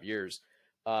 25 years.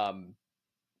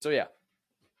 So yeah,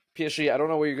 PSG, I don't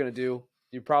know what you're going to do.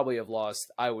 You probably have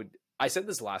lost. I said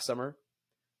this last summer.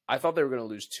 I thought they were going to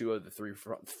lose 2 of the 3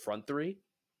 front 3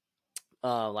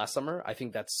 last summer. I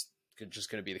think that's just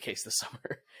going to be the case this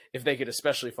summer if they could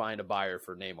especially find a buyer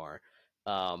for Neymar.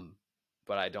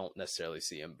 But I don't necessarily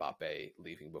see Mbappe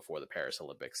leaving before the Paris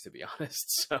Olympics, to be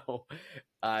honest. So, oh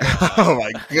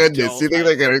my goodness, you think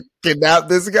they're going to kidnap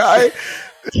this guy?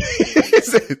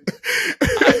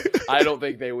 I don't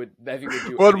think they would. I think they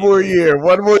do one more year,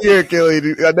 Kelly.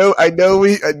 I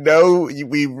know.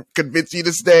 We convinced you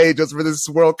to stay just for this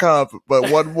World Cup, but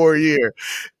one more year.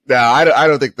 No, I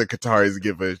don't think the Qataris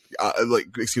give a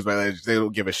excuse my language. They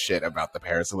don't give a shit about the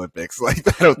Paris Olympics. Like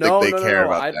I don't think they care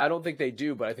about that. I don't think they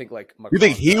do, but I think like Macron you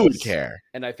think he would care,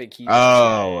 and I think he.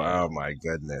 Oh my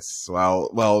goodness.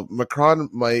 Well, Macron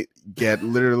might get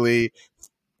literally.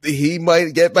 He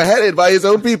might get beheaded by his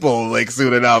own people like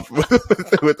soon enough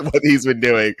with what he's been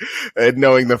doing and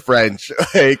knowing the French.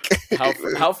 Like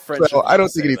how French. So I don't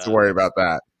think you need to worry about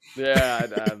that. Yeah,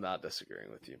 I'm not disagreeing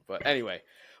with you. But anyway,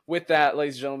 with that,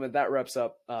 ladies and gentlemen, that wraps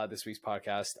up this week's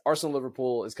podcast. Arsenal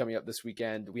Liverpool is coming up this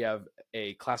weekend. We have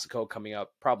a Classico coming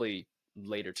up probably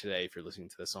later today if you're listening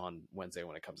to this on Wednesday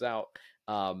when it comes out.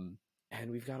 And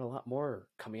we've got a lot more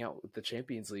coming out with the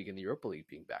Champions League and the Europa League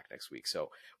being back next week.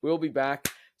 So we'll be back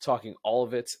talking all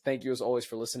of it. Thank you as always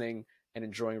for listening and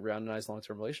enjoying Ryan and I's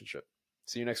long-term relationship.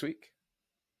 See you next week.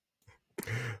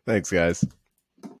 Thanks, guys.